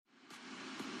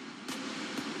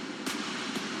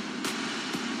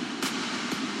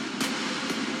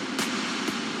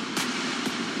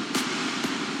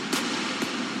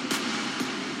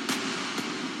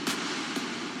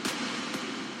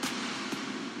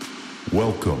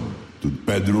Welcome to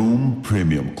Bedroom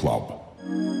Premium Club.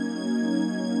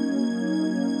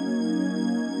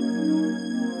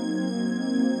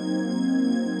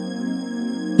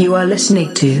 You are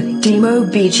listening to Demo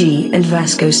BG and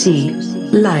Vasco C.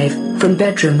 Live from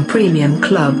Bedroom Premium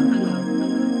Club.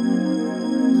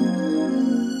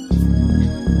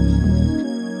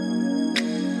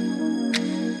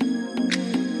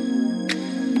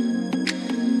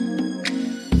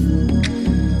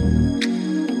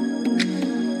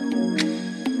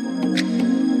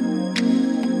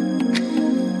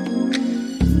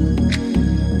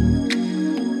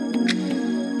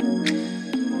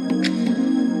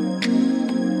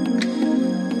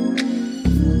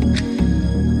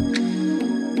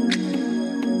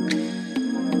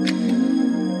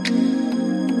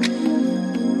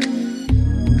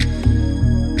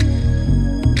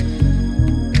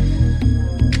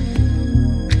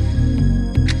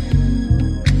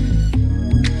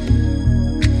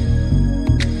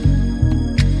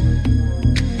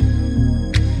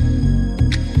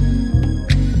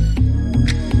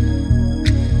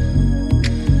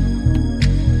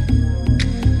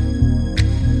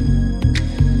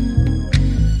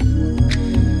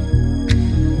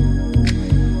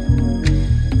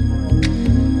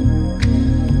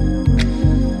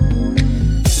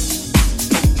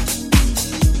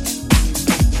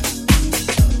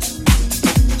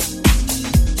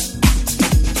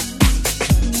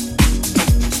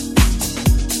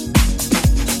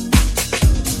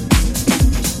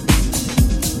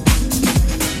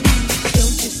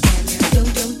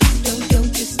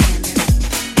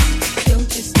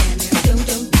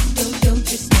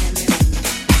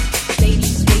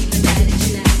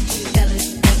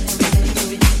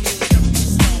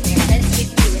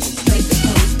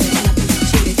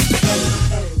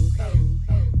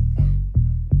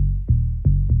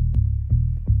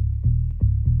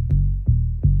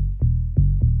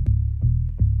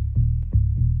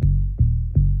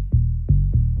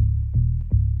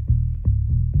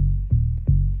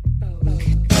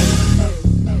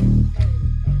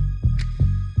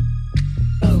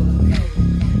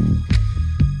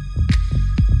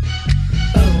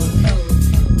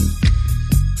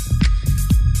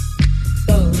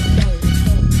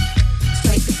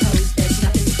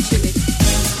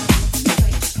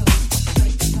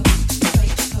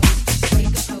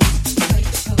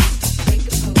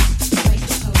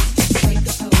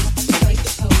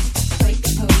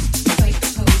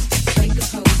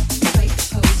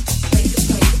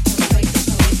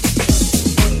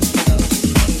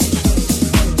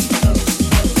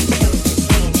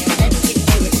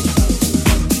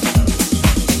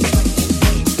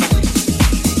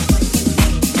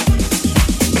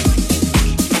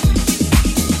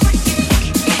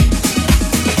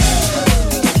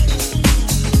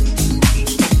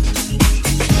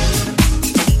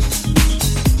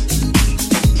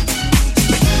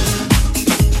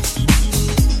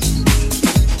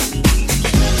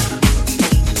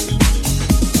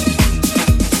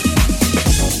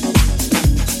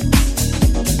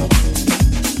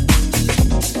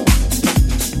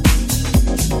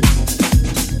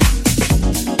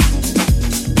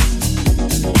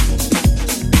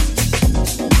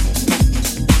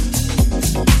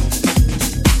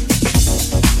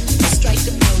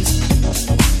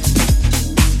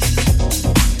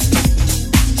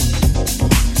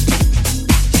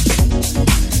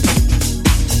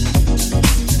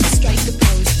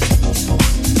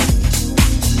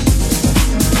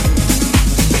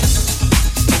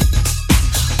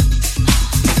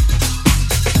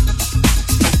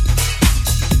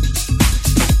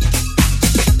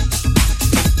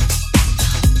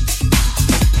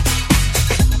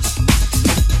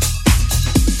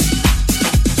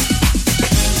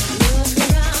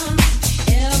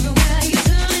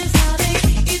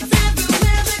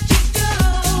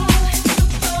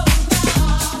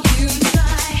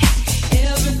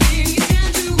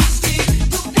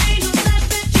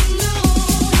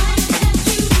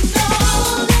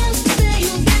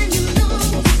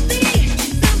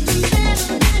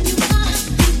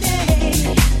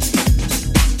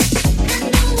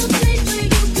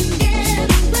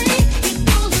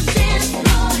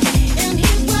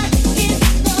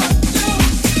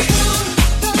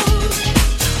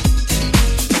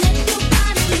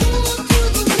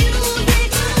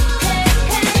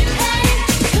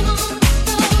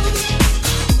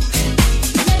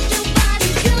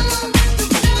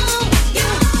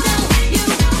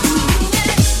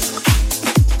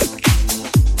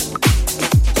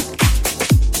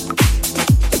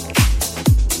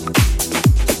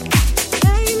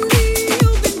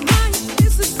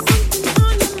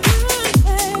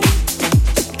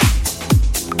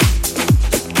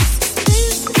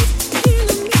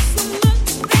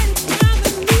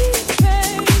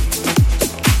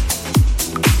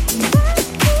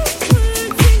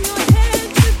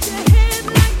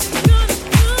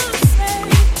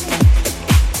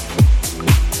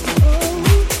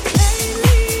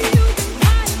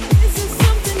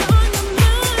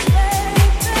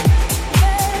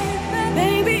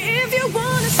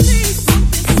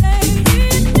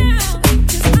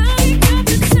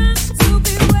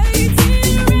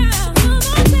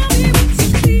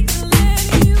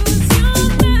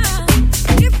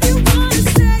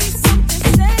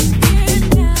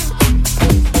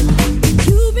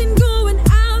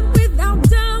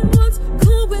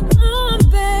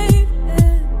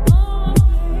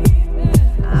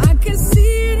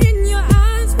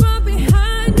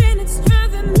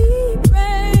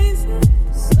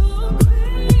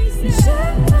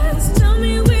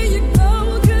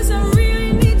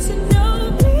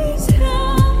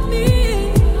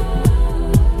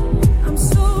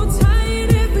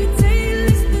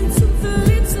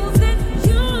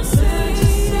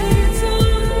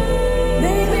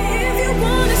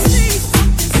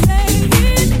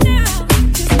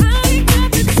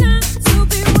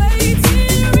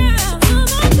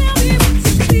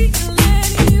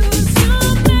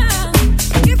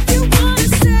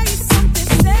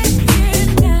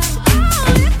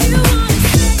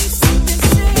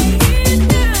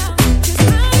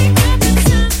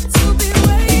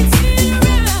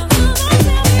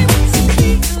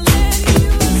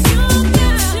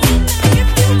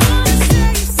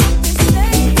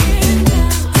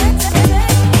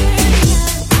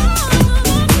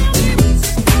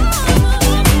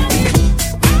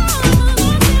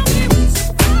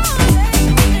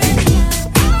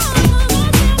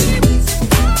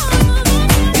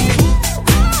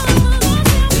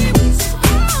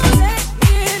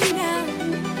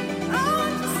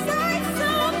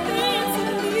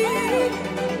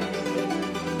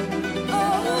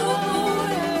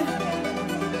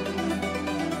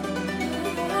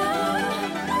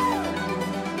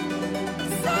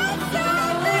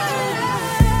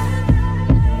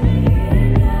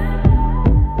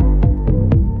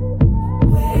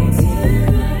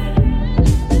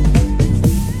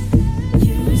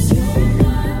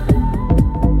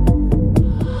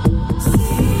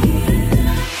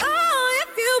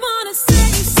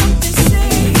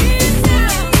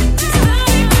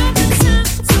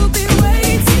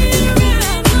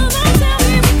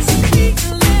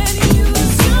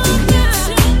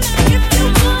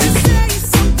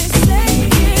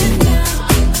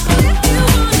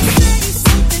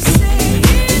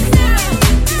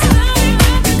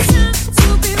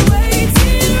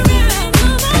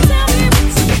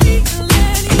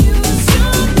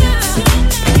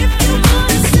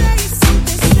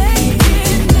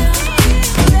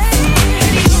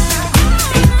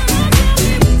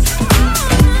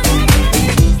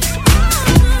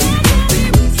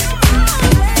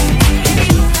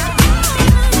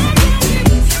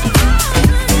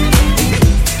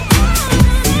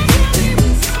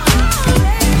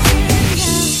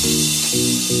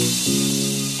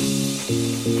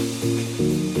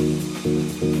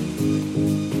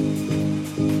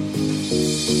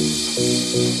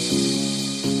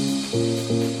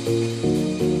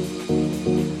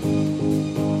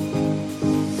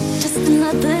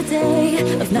 another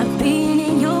day of not being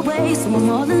in your way, so I'm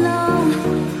all alone,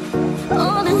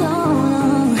 all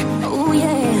alone. Oh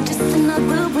yeah, just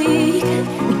another week.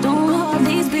 We don't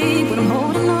hardly speak, but I'm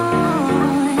holding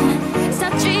on.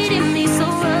 Stop treating me so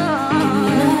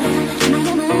wrong. Give me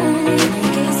your mind,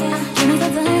 give me the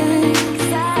thing,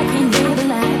 'cause I can't live a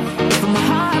lie. If my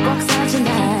heart walks out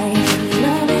tonight,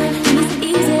 love it, give me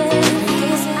so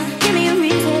easy. Give me a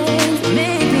reason to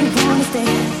make me wanna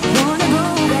stay. Wanna go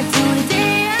back to the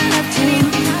day I loved you.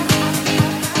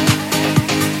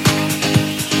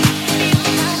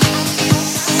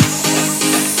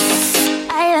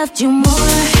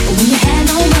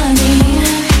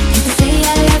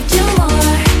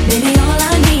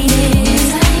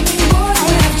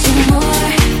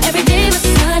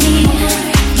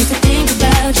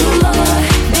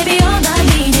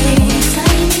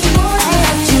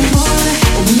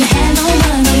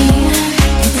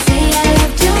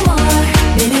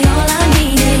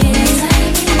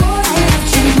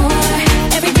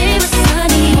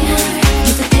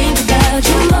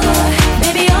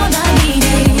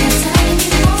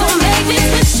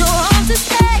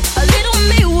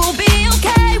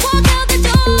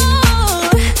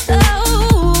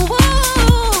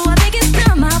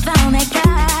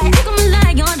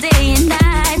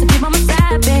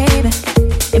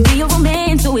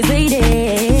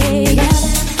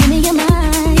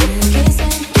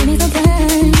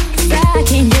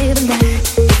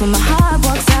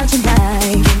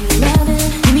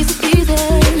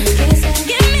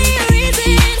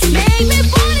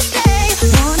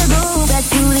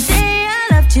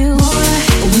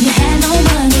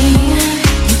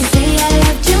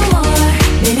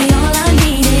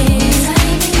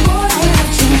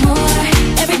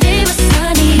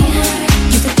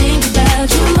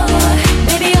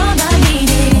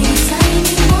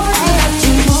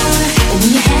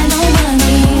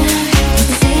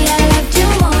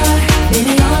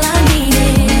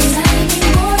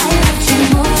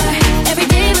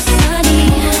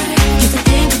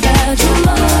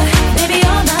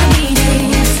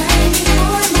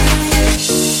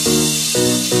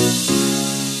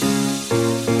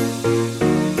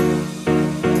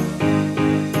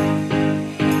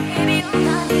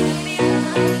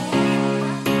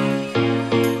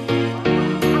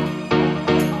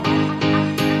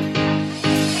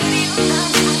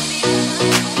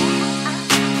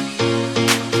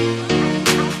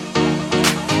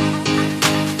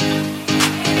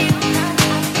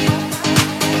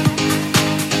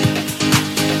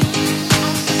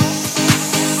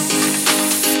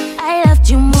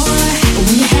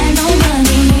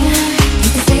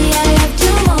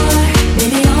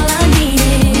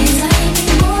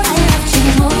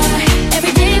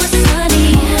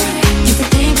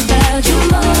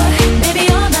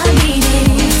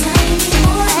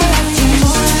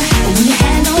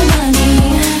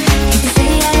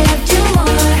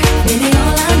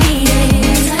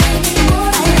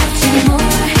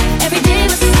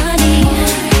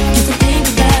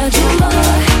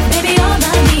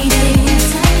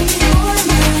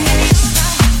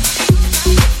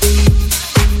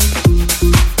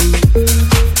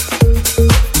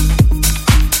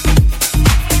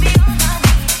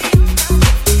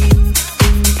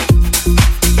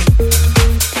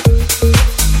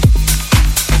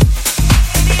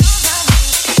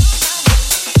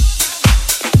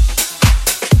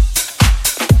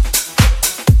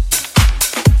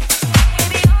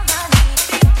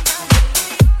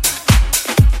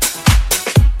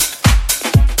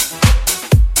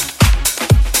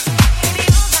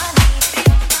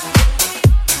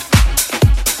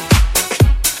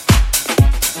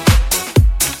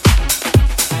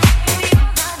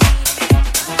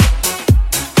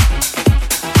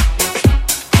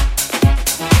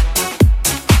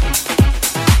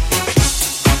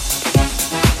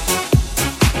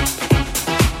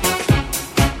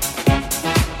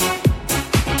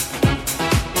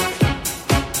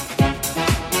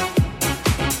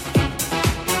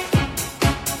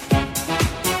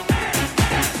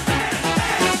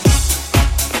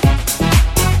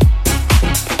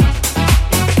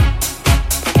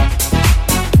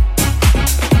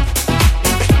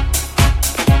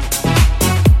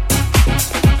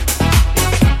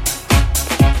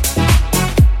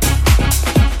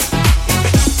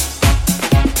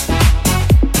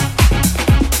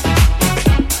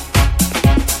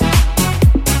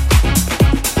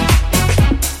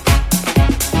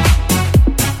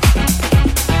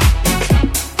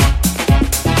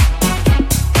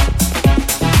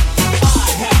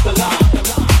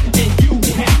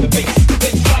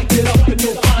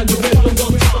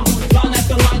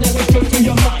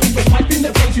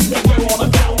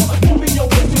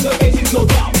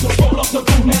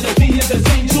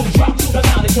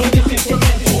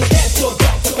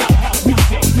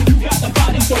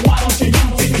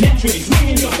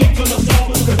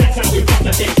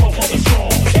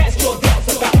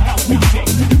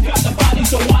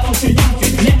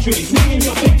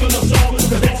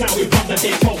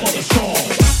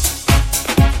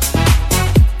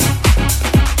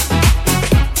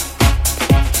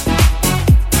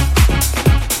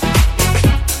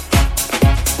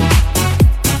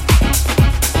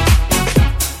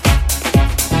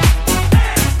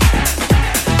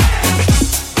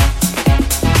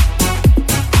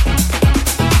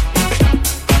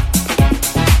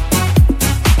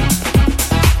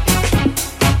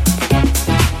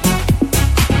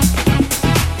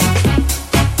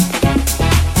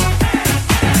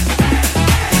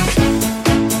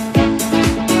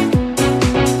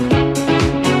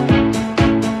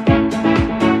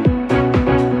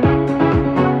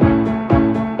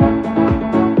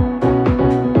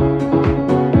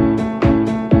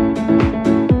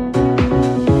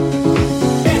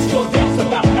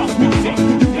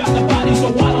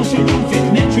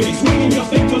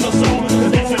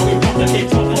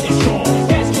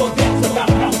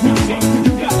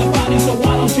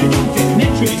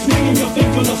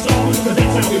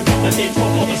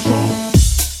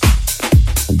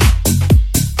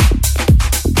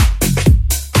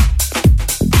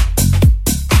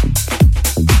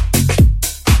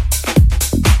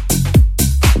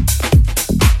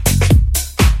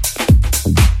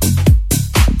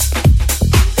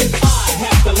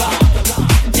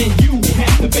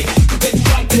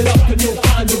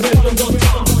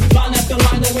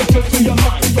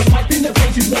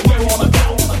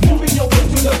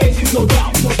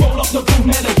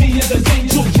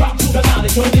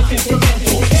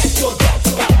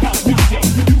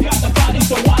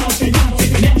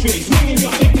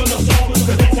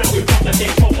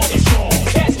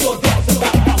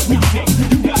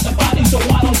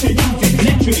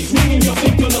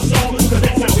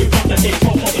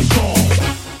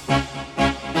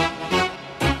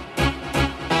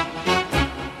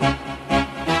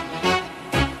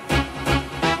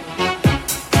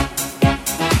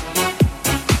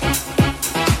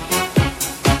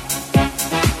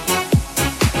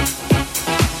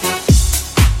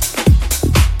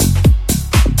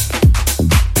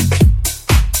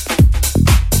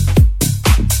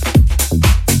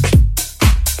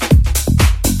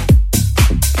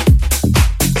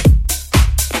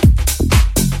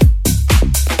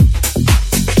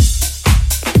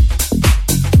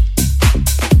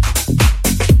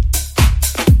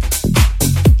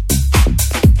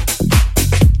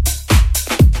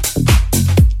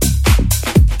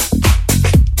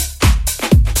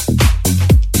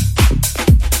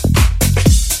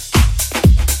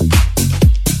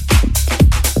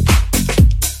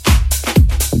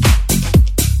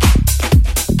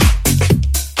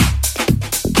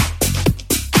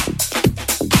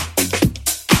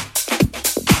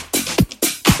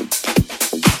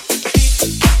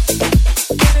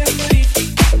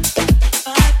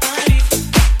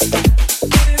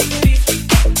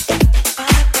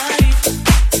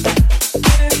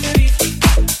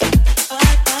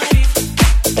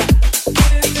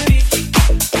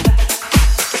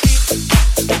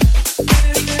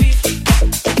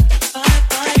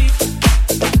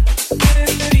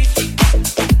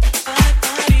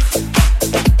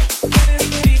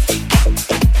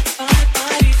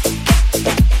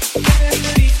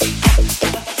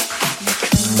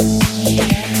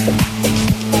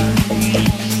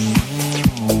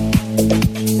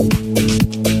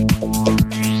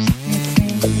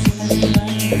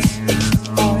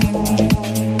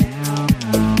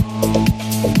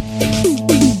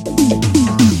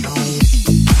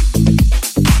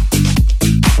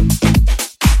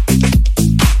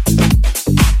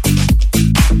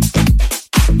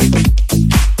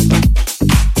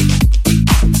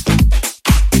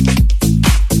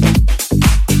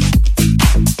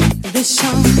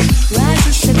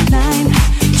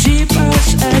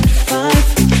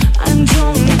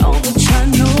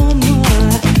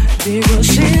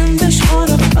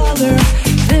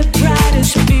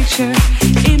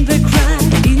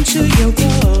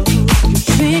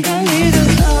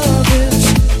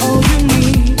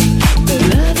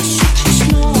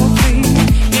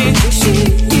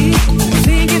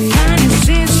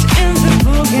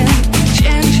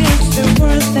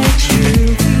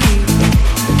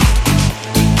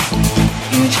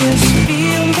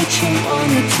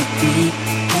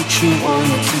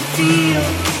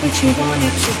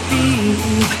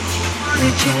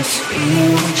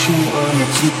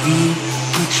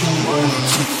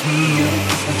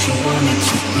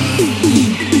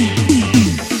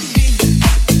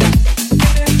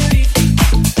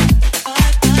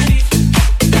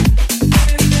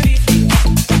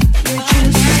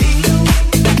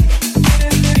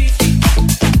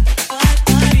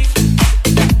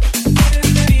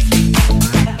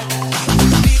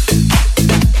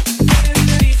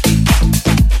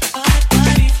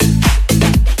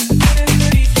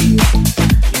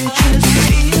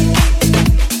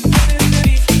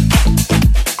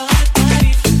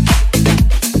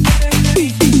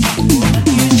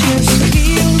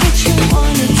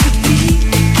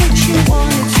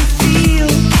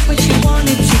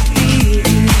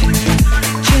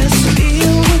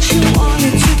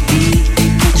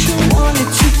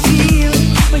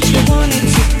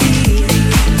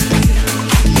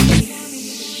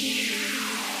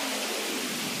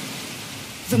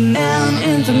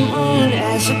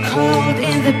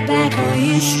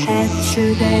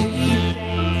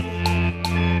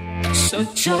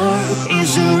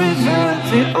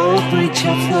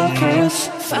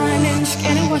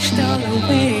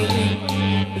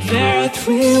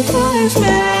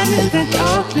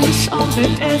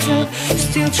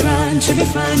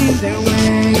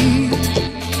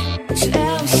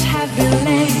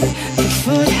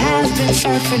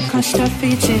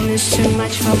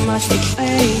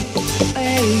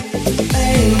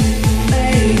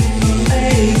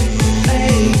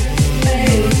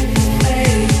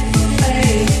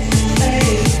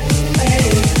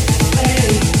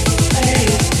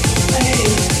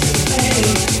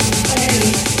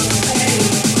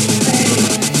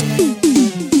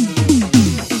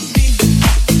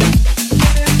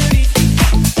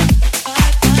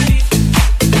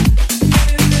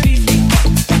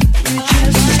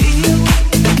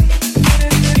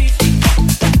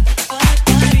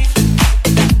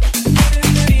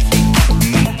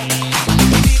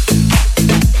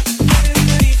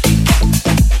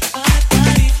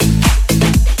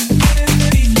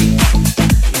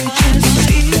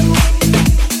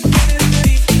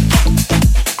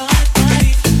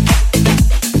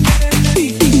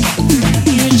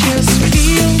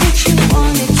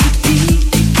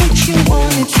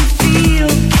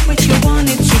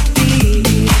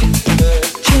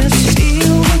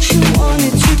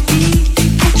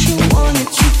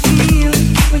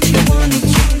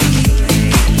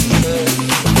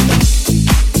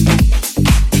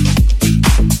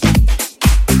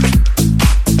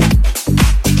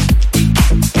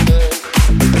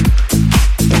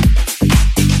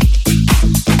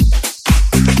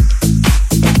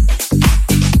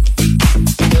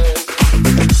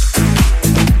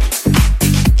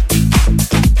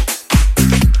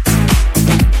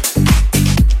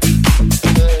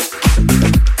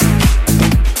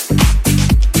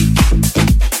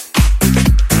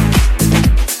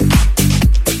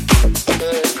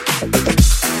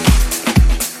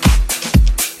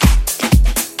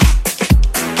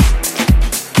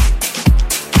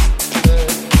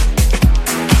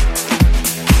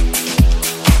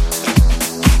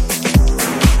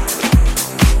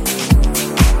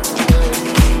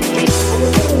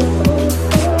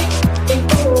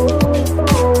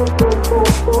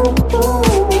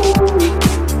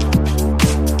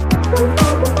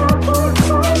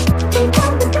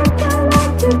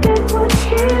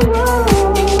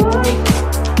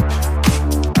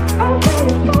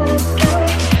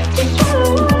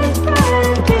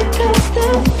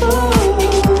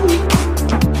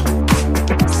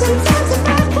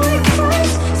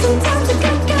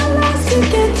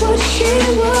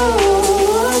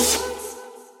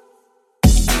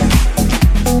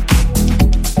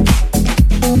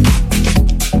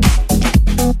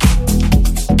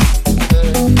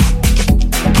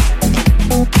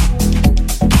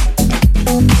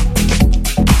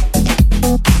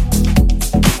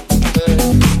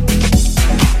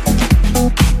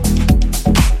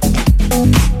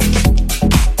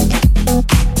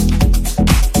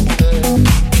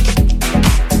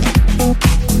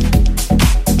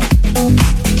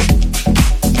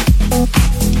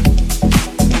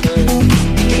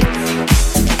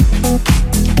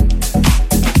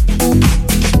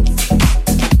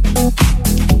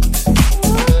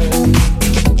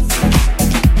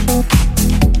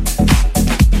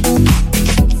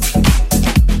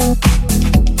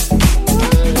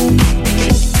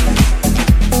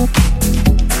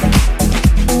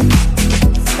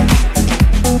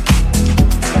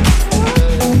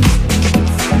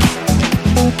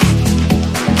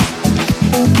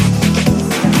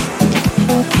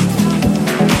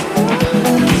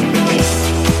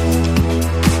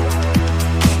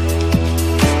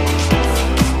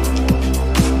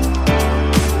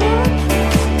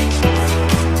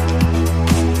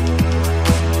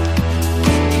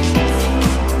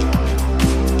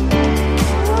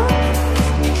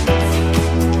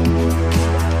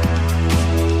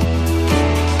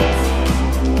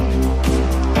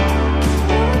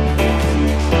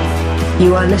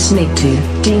 You are listening to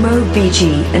Demo BG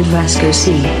and Vasco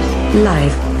C.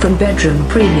 Live from Bedroom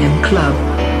Premium Club.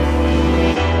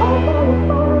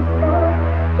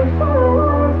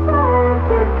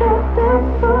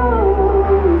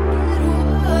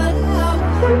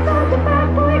 Sometimes a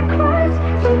bad boy cries,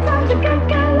 sometimes a good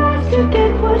girl lies to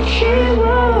get what she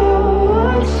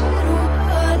wants.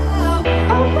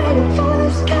 I'm waiting for the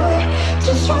sky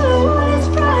to swallow all its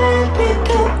pride,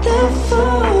 pick up the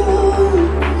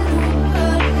phone.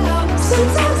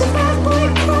 Sometimes a bad boy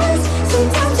cries,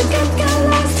 sometimes a good girl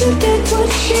lies to get what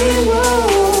she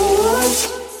wants.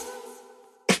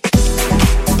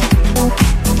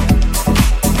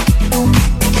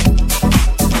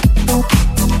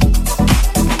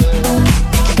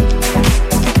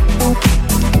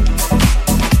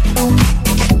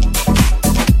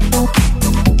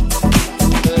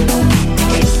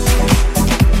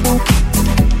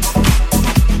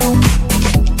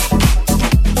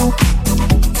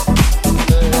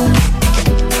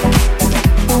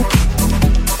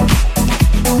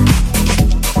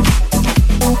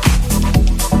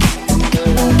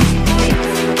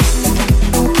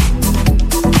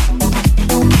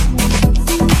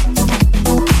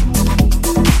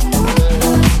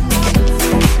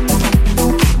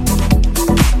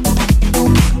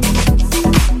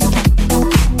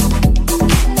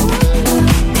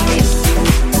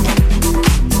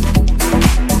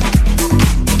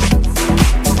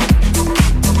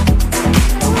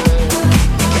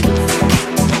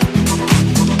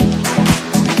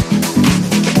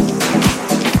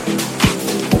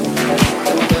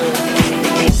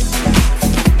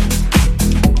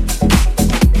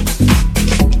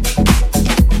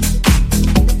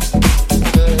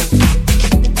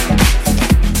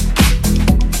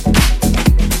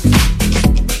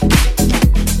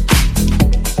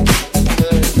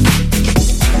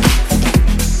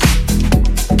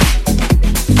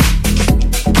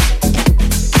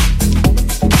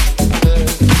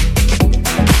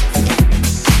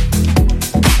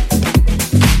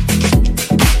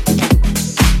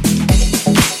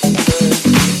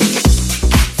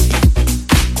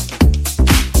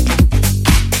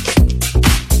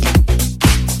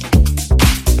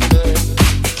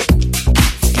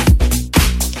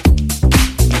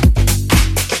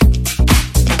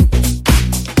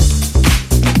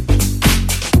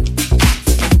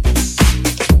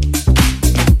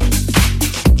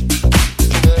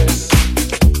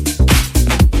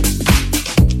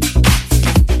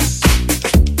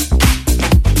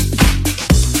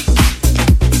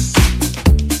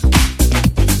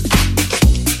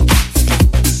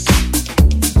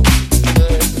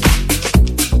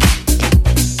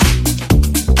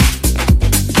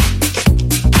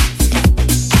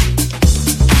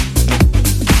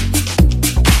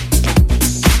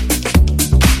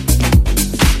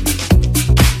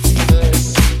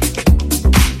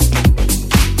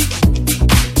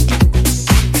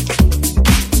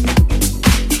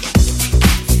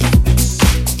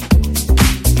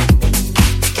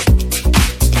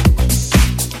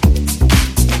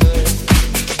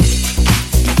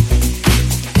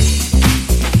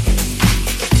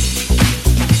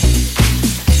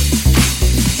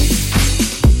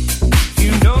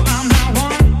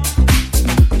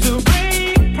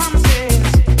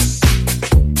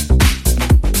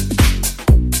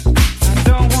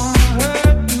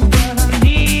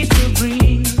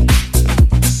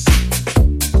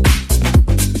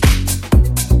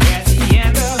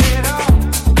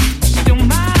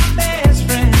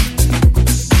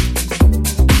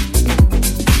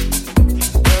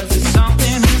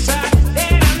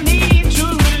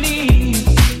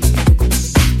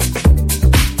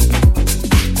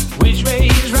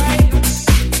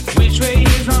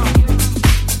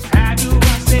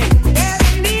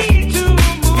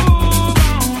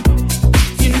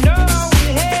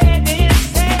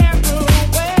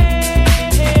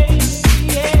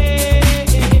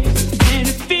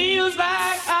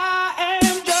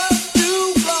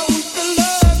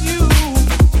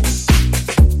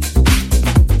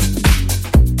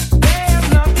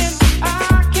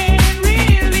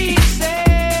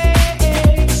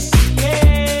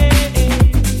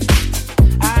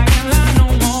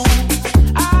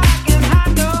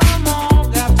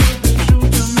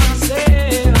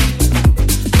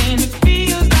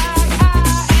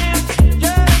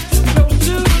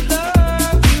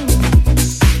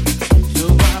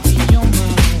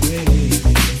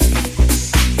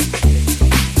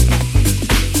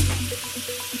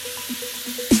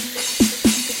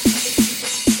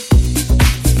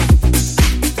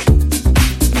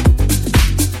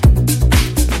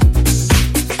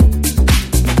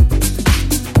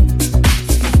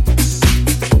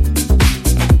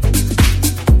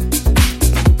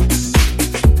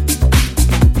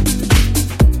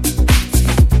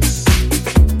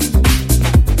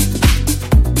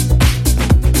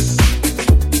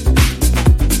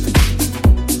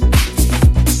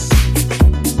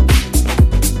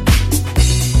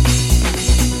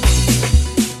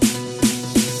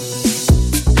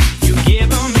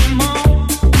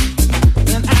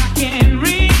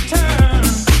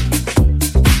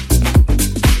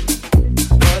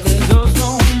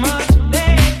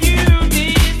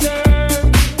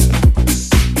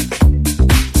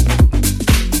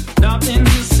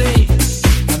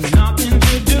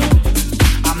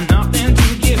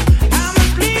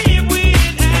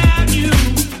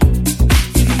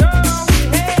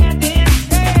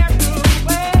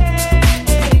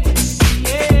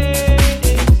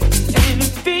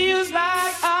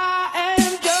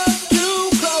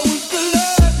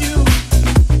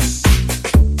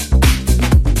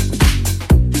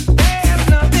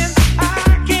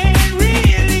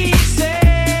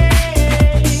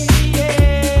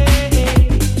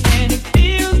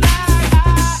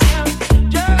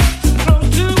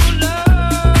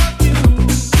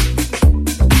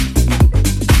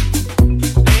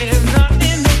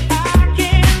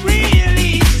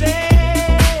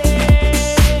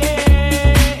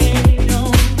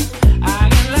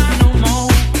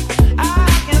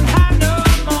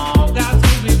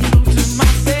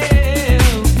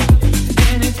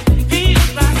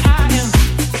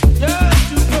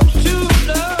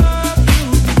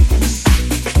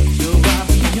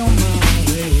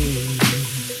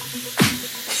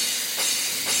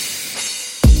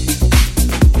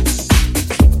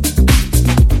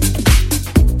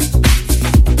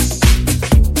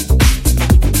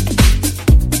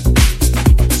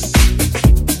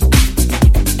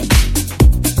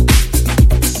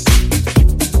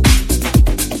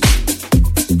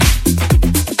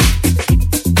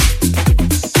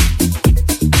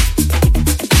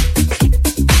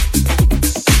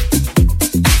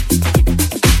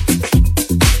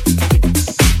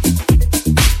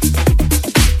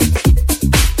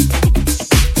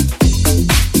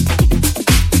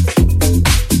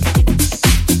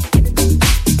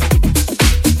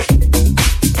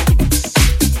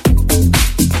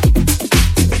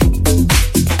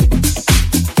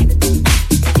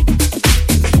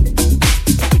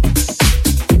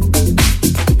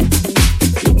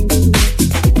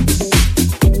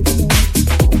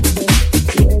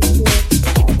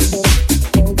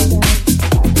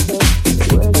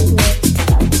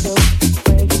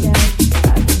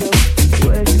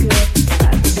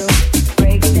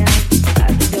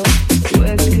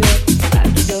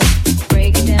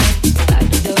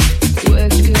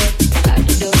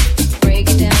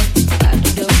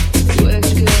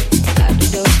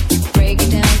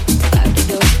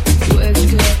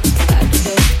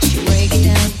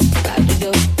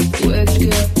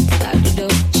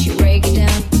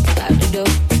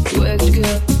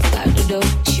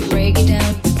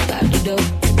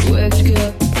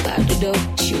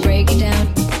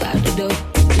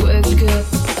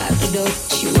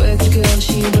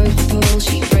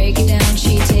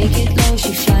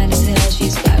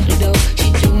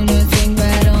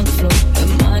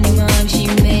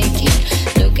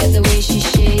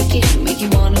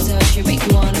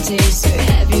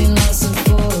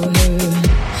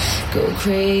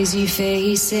 she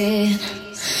face it.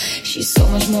 She's so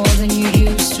much more than you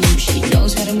used to. She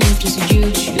knows how to move to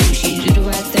seduce you. She do the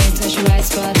right thing, touch the right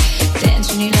spot. Dance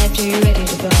when you left, till you're ready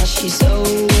to bounce. She's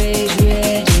always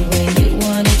ready when you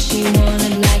want it. She want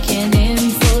it like an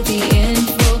info, the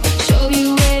info. Show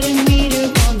you where to meet her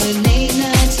on the late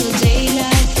night till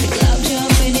daylight. The club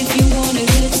jumping if you want a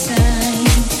good time.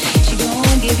 She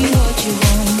gon' give you what you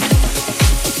want.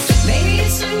 Baby,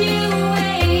 it's a new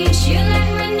age. You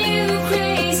like my new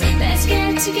craze. Let's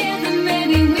get together,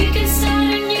 maybe we can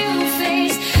start a new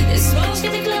phase. The smoke's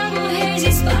got the club all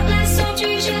hazy. Spotlights on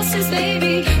you, justice,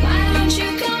 baby. Why don't you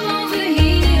come over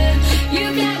here?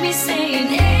 You got me saying,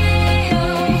 hey, oh.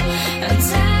 I'm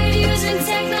tired using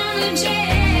technology.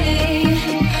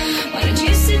 Why don't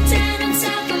you sit down on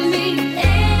top of me?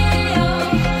 Hey, oh.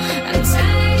 I'm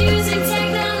tired using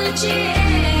technology.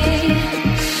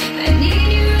 I need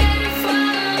you right in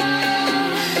front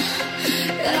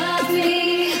of me.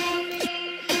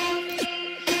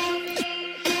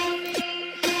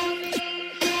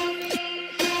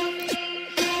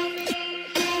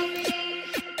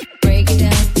 Break it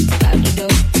down, pop the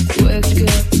dope, works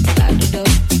good, pop the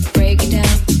dope. Break it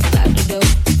down, pop the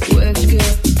dope, works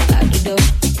good, pop the dope.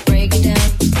 Break it down,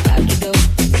 pop the dope,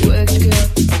 works good,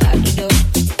 pop the dope.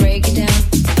 Break it down,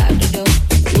 pop the dope,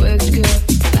 works good,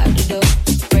 pop the dope.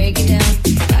 Break it down,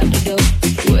 pop the dope,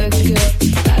 works good,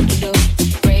 pop the dope.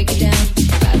 Break it down,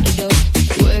 pop the dope,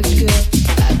 works good,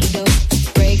 pop the dope.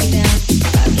 Break it down,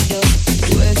 pop the dope,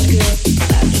 works good,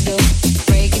 pop the dope.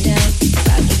 Break it down,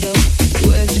 pop the dope,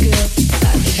 works good,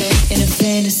 pop the dope. In a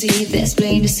fantasy that's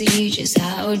plain to see just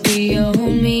how it be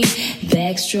on me.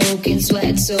 Backstroking,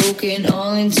 sweat soaking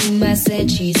all into my set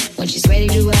sheets. When she's ready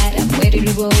to ride, I'm ready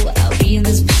to roll. I'll be in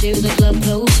this bitch till the club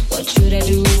close. What should I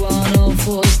do on all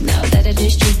fours now that I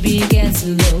just should be against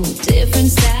the low? Different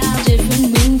style,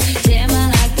 different move. Damn, I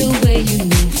like the way you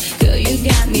move. Girl, you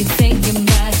got me thinking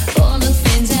about all the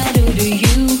things I do to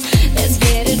you. Let's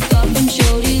get it bumpin',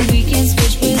 shorty. We can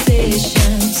switch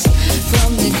positions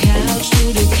from the couch to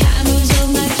the counters of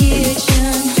my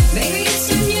kitchen. Baby, it's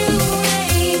a new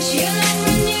age. You like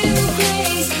my new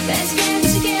craze. Let's get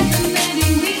together, maybe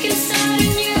we can start a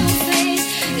new phase.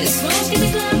 The smoke's got the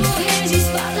club all hazy.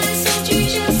 Spotlights on you,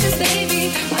 justice, baby.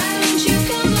 Why don't you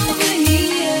come over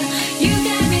here? You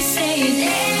got me saying,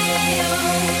 hey, oh.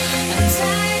 I'm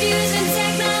tired using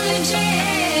technology.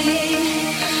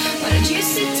 Why don't you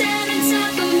sit down and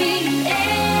talk with me?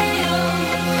 Hey, oh.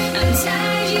 I'm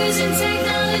tired using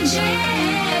technology.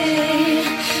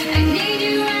 I need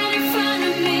you right in front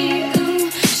of me.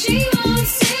 Ooh, she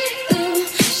wants it. Ooh,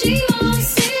 she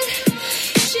wants it.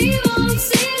 She wants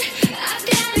it. I've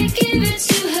gotta give it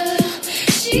to her.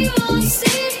 She wants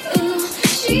it. Ooh,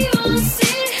 she wants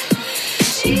it.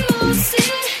 She wants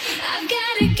it. I've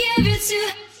gotta give it to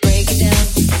her. Break it down,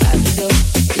 pop the dope,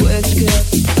 works good,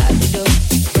 pop the dope.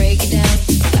 Break it down,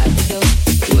 pop the dope,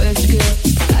 works good,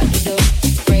 pop the dope.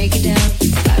 Break it down,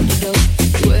 pop the dope,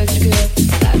 works good,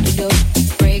 pop the dope.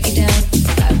 Break it down,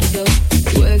 pop the dope,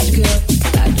 works good,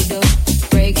 pop the dope.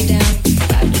 Break it down,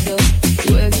 pop the dope,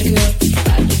 works good,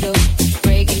 pop the dope.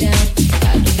 Break it down,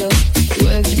 pop the dope,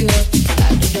 works good,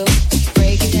 pop the dope. Break it down, pop the dope, works good, pop the dope.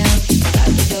 Break it down,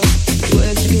 pop the dope,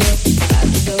 works good, pop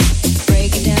the dope.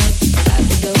 Break it down, pop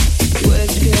the dope,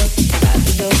 works good, pop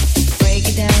the dope. Break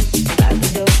it down, pop the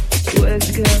dope, works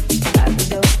good, pop the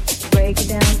dope. Break it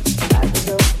down, pop the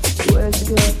dope, works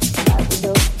good, pop the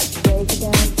dope. Break it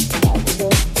down, pop the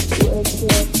dope, works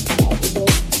good.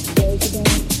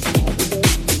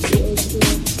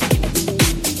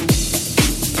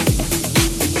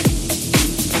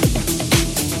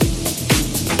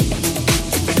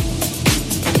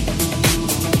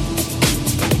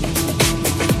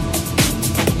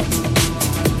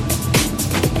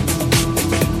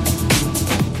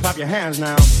 Clap your hands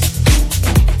now.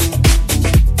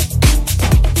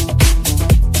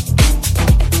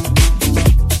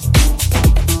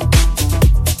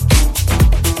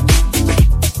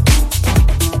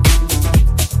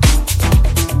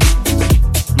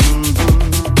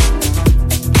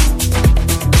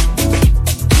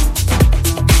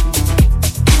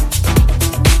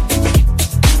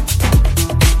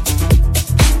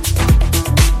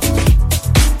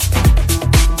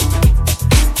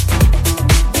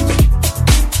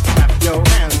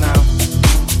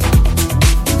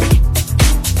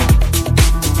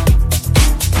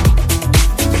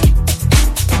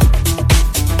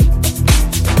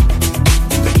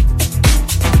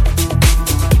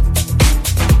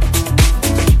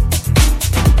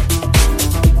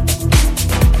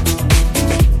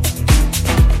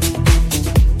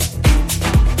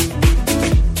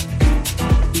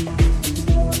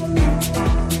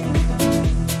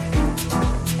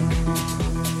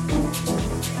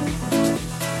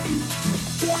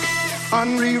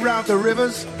 Unreroute the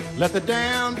rivers, let the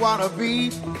damned water be.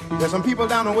 There's some people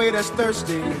down the way that's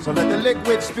thirsty, so let the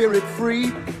liquid spirit free.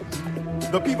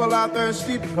 The people are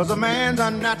thirsty because of man's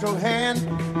unnatural hand.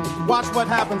 Watch what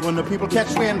happens when the people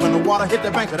catch wind, when the water hit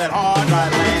the banks of that hard, dry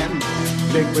land.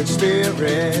 Liquid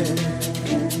spirit,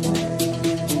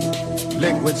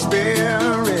 liquid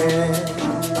spirit,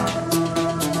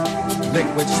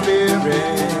 liquid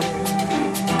spirit,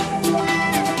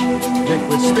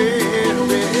 liquid spirit.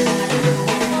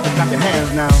 Clap your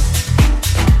hands now.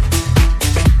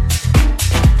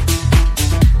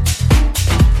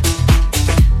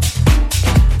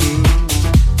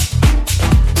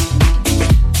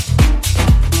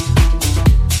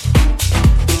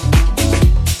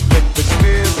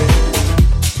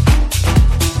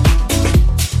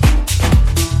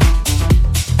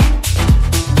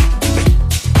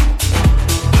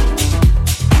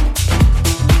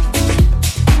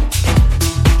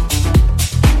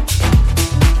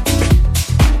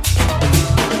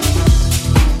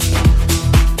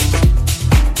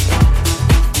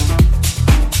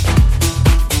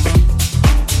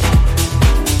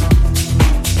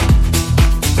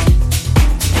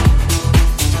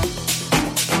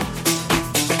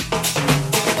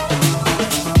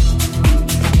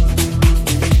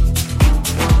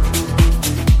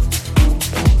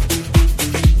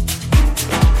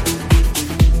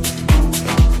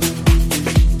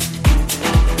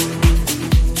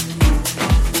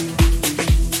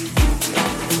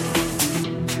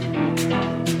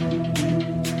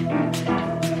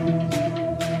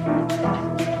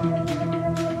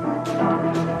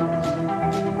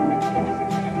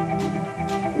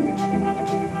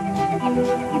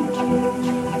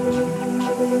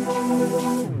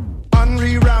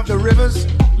 Unreroute the rivers,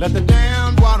 let the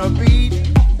damned water beat.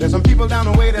 There's some people down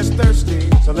the way that's thirsty,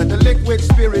 so let the liquid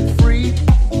spirit free.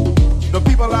 The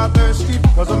people are thirsty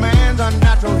because of man's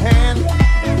unnatural hand.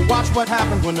 Watch what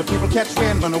happens when the people catch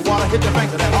wind, when the water hit the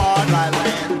banks of that hard, dry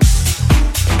land.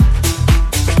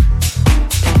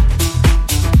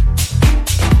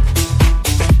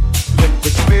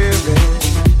 Liquid spirit,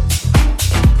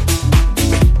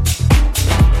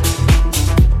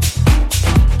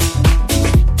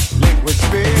 liquid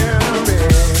spirit.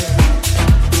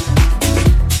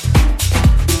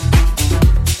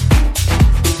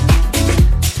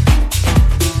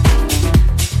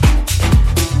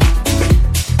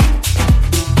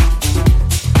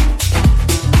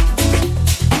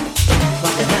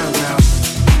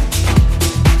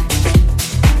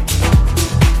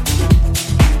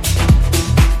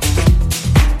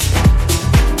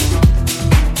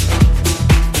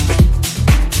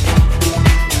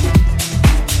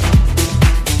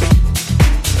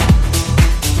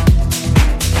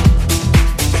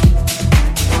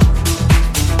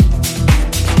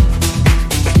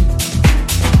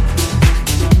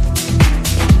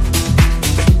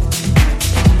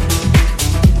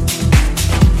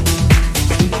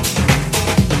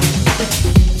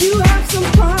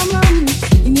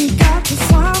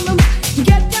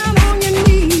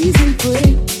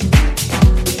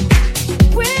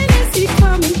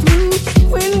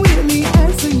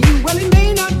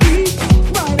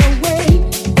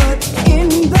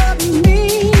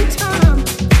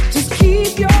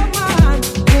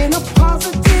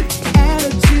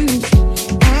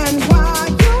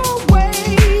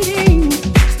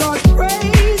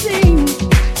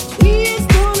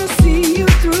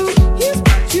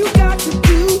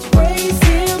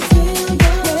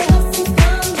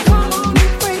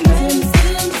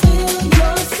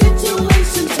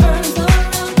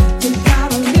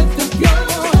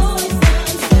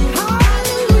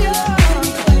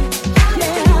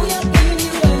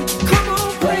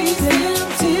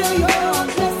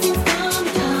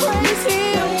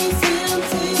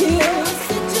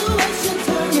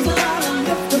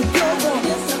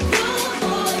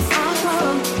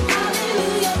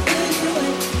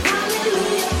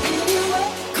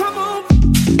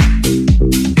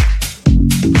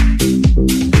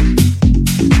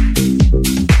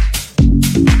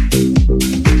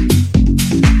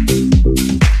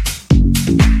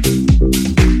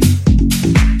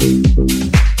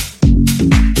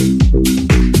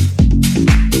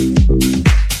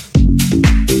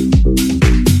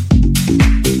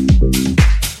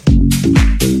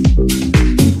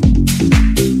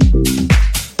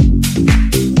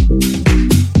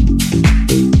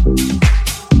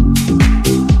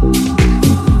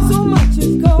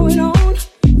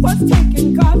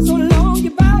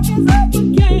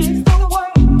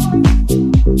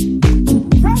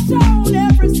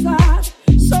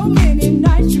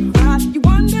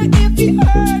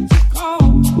 Heard you call.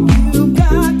 You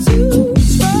got to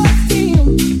trust him.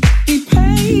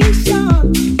 Depend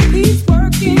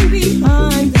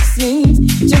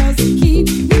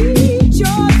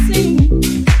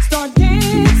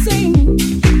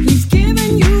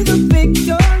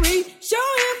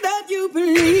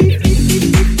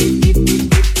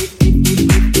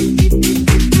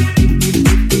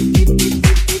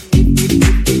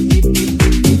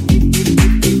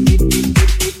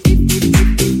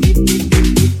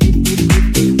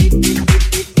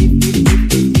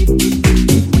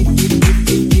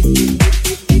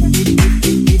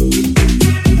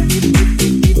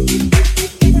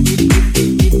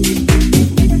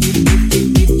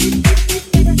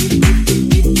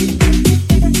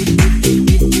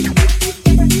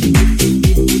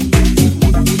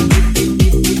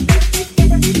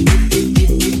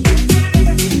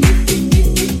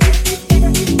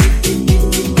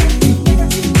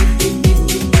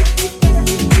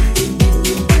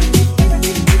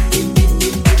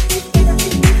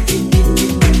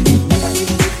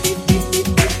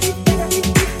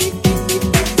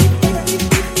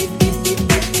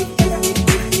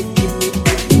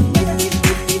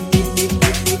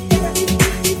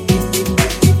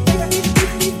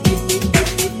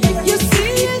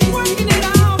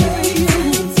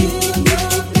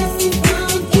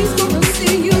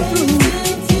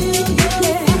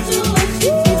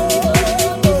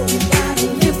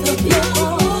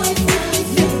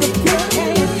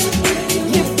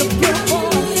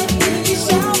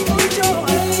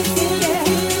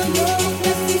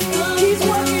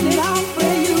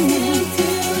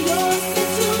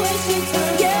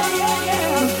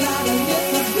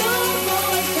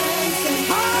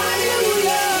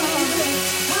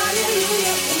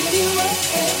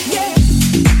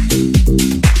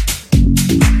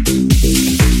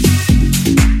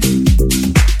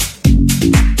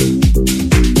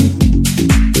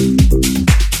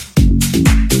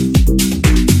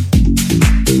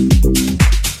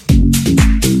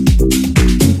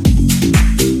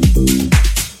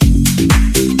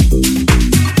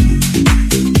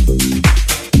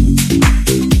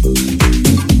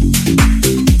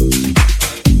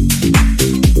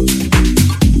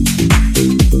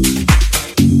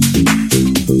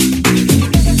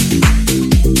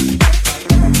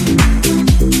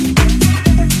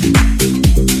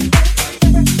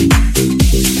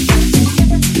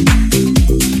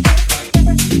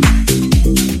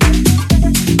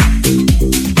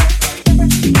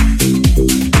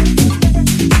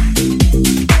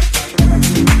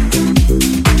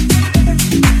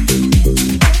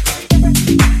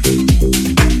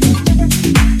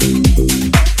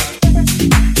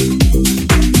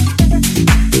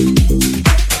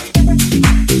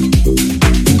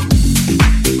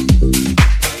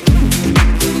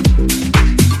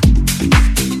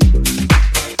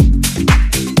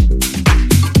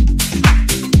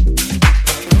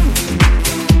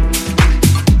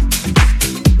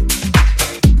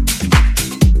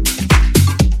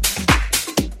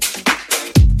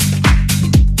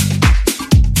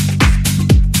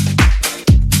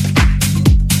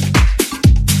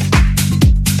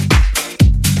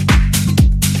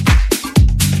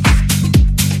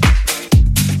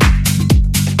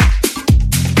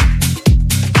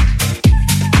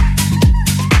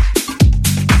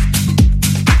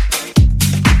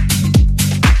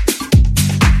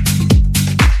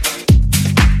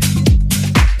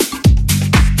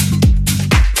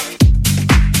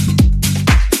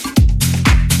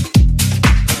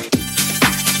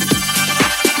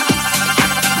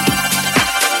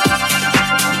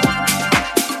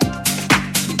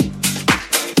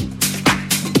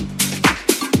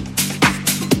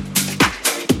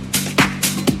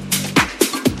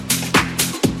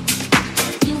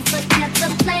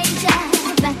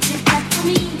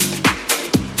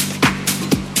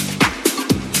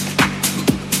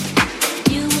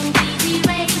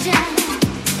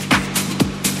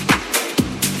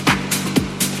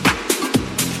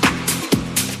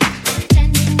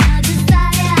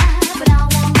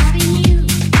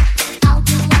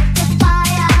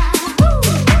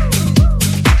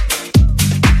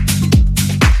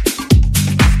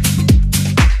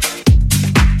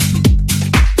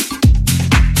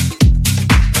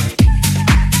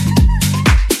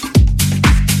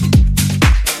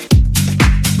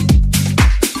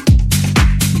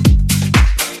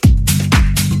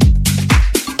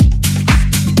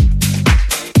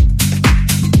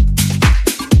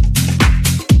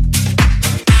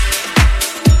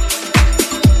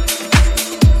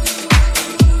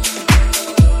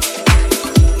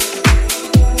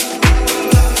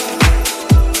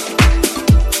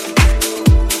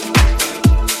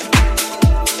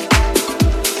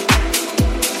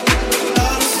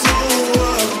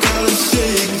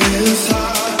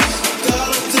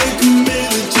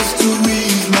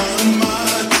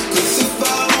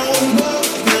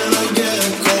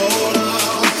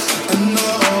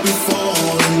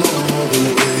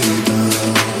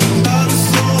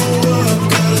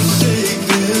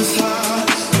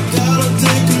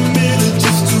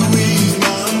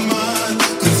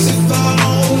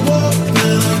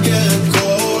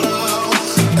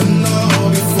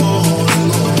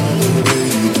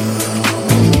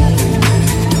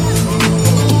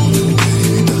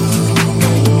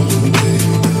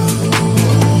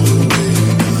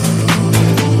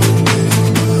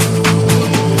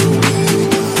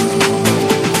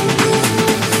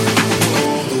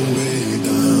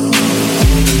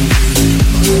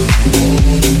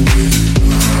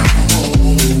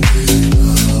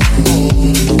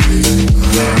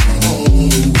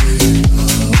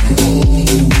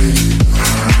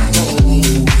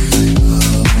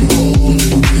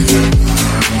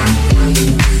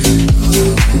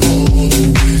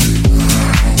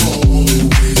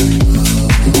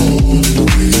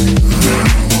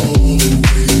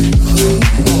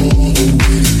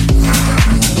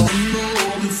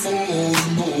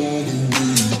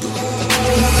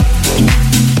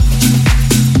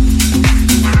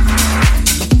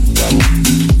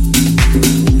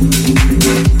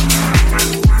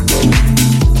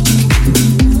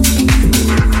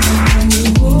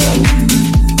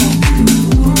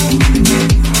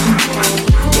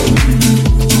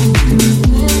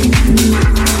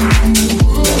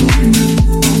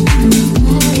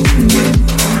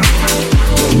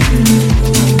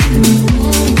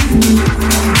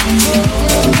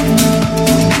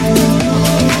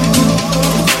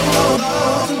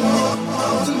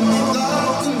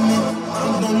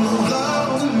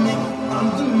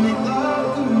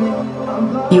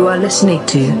You are listening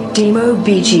to Demo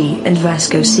BG and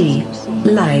Vasco C.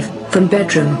 Live from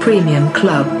Bedroom Premium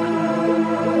Club.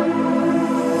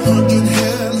 100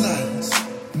 headlights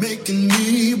making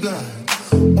me blind.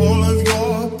 All of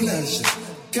your pleasure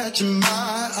catching my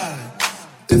eye.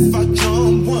 If I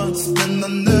jump once, then I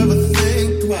never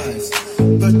think twice.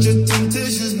 But your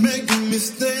temptation's making me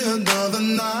stay another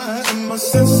night. And my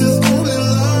senses only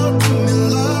loud to me,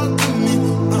 loud to me.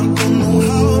 I don't know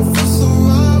how it feels so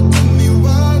right to me,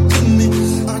 right to me.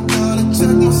 I gotta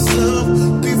check myself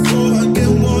before I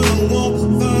get what I want.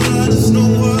 Find out it's not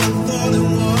what I thought it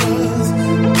was.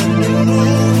 And you know I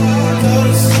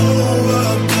gotta sober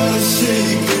up, gotta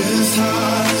shake this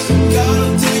high. Gotta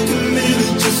take a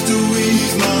minute just to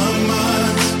ease my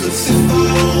mind. 'Cause if I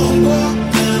don't walk,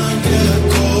 then I get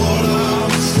caught out.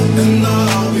 And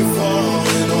I'll be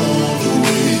falling all the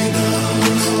way down.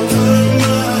 Turn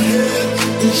my head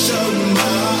and shut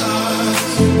my eyes.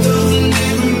 Doesn't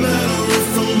even matter if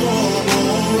I'm wrong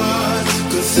or right.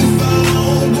 'Cause if I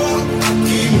don't walk, I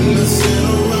keep messing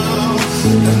around.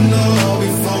 And I'll be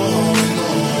falling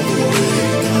all the way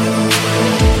down.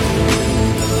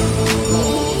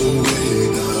 All the way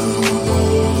down,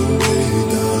 all the way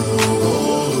down,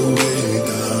 all the way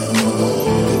down,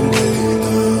 all the way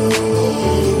down,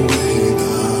 all the way down, all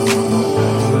the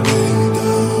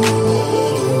way down,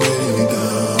 all the way down,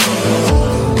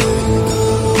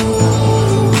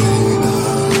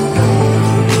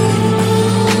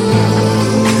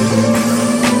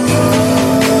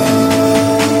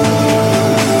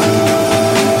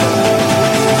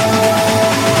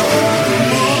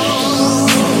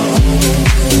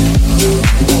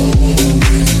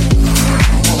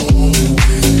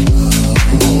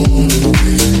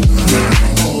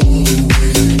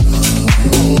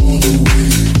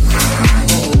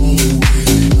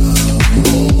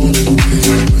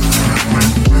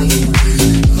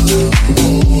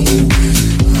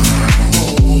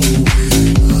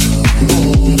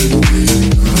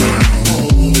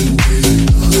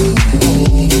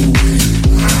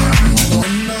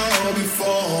 and I'll be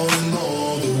falling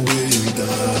all the way down.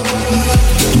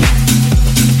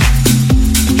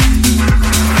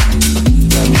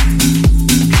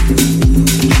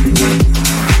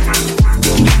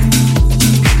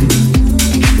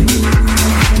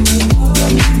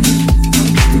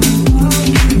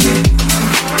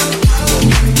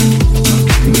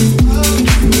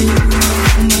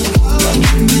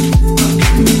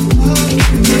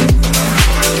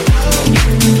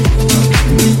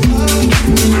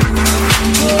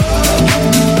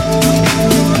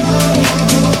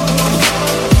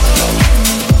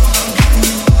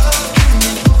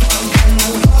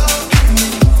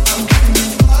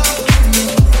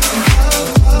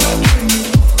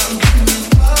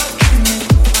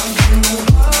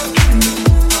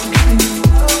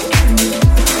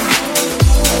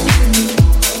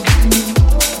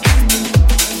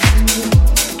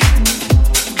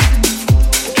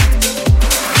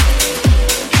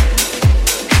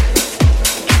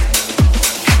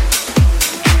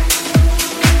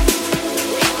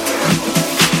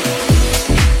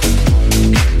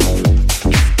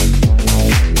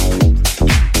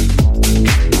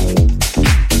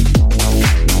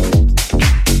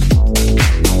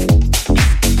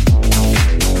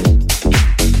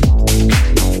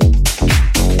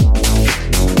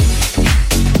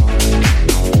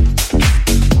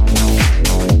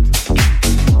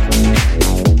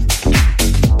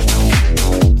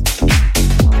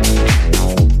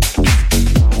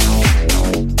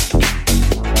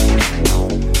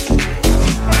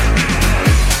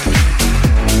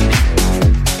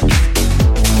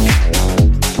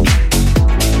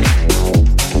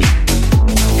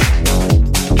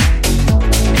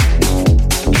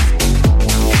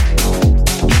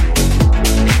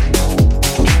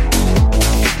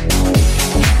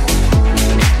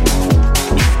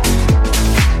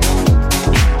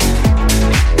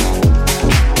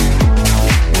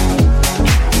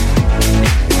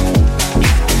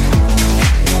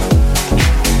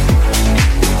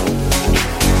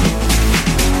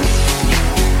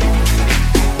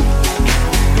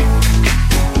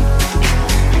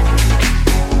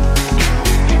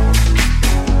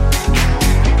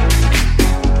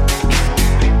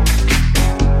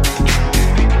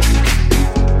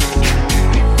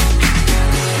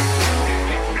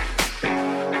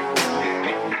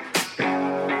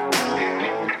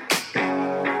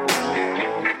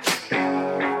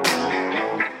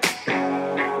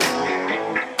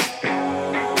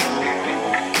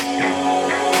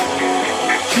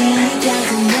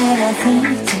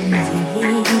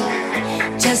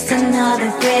 Just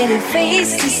another pretty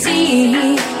face to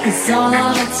see. It's all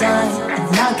of the time.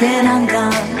 knocking on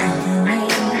down,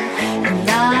 and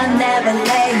I'm never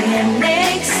laying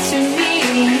next to me.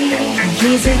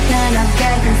 He's the kind of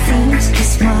guy who thinks he's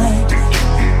smart.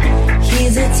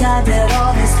 He's the type that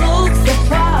always looks the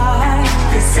part.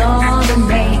 He's on the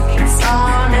make, it's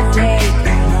on the date,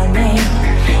 my name,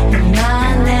 and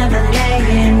I never lay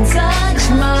and touch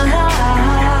my heart.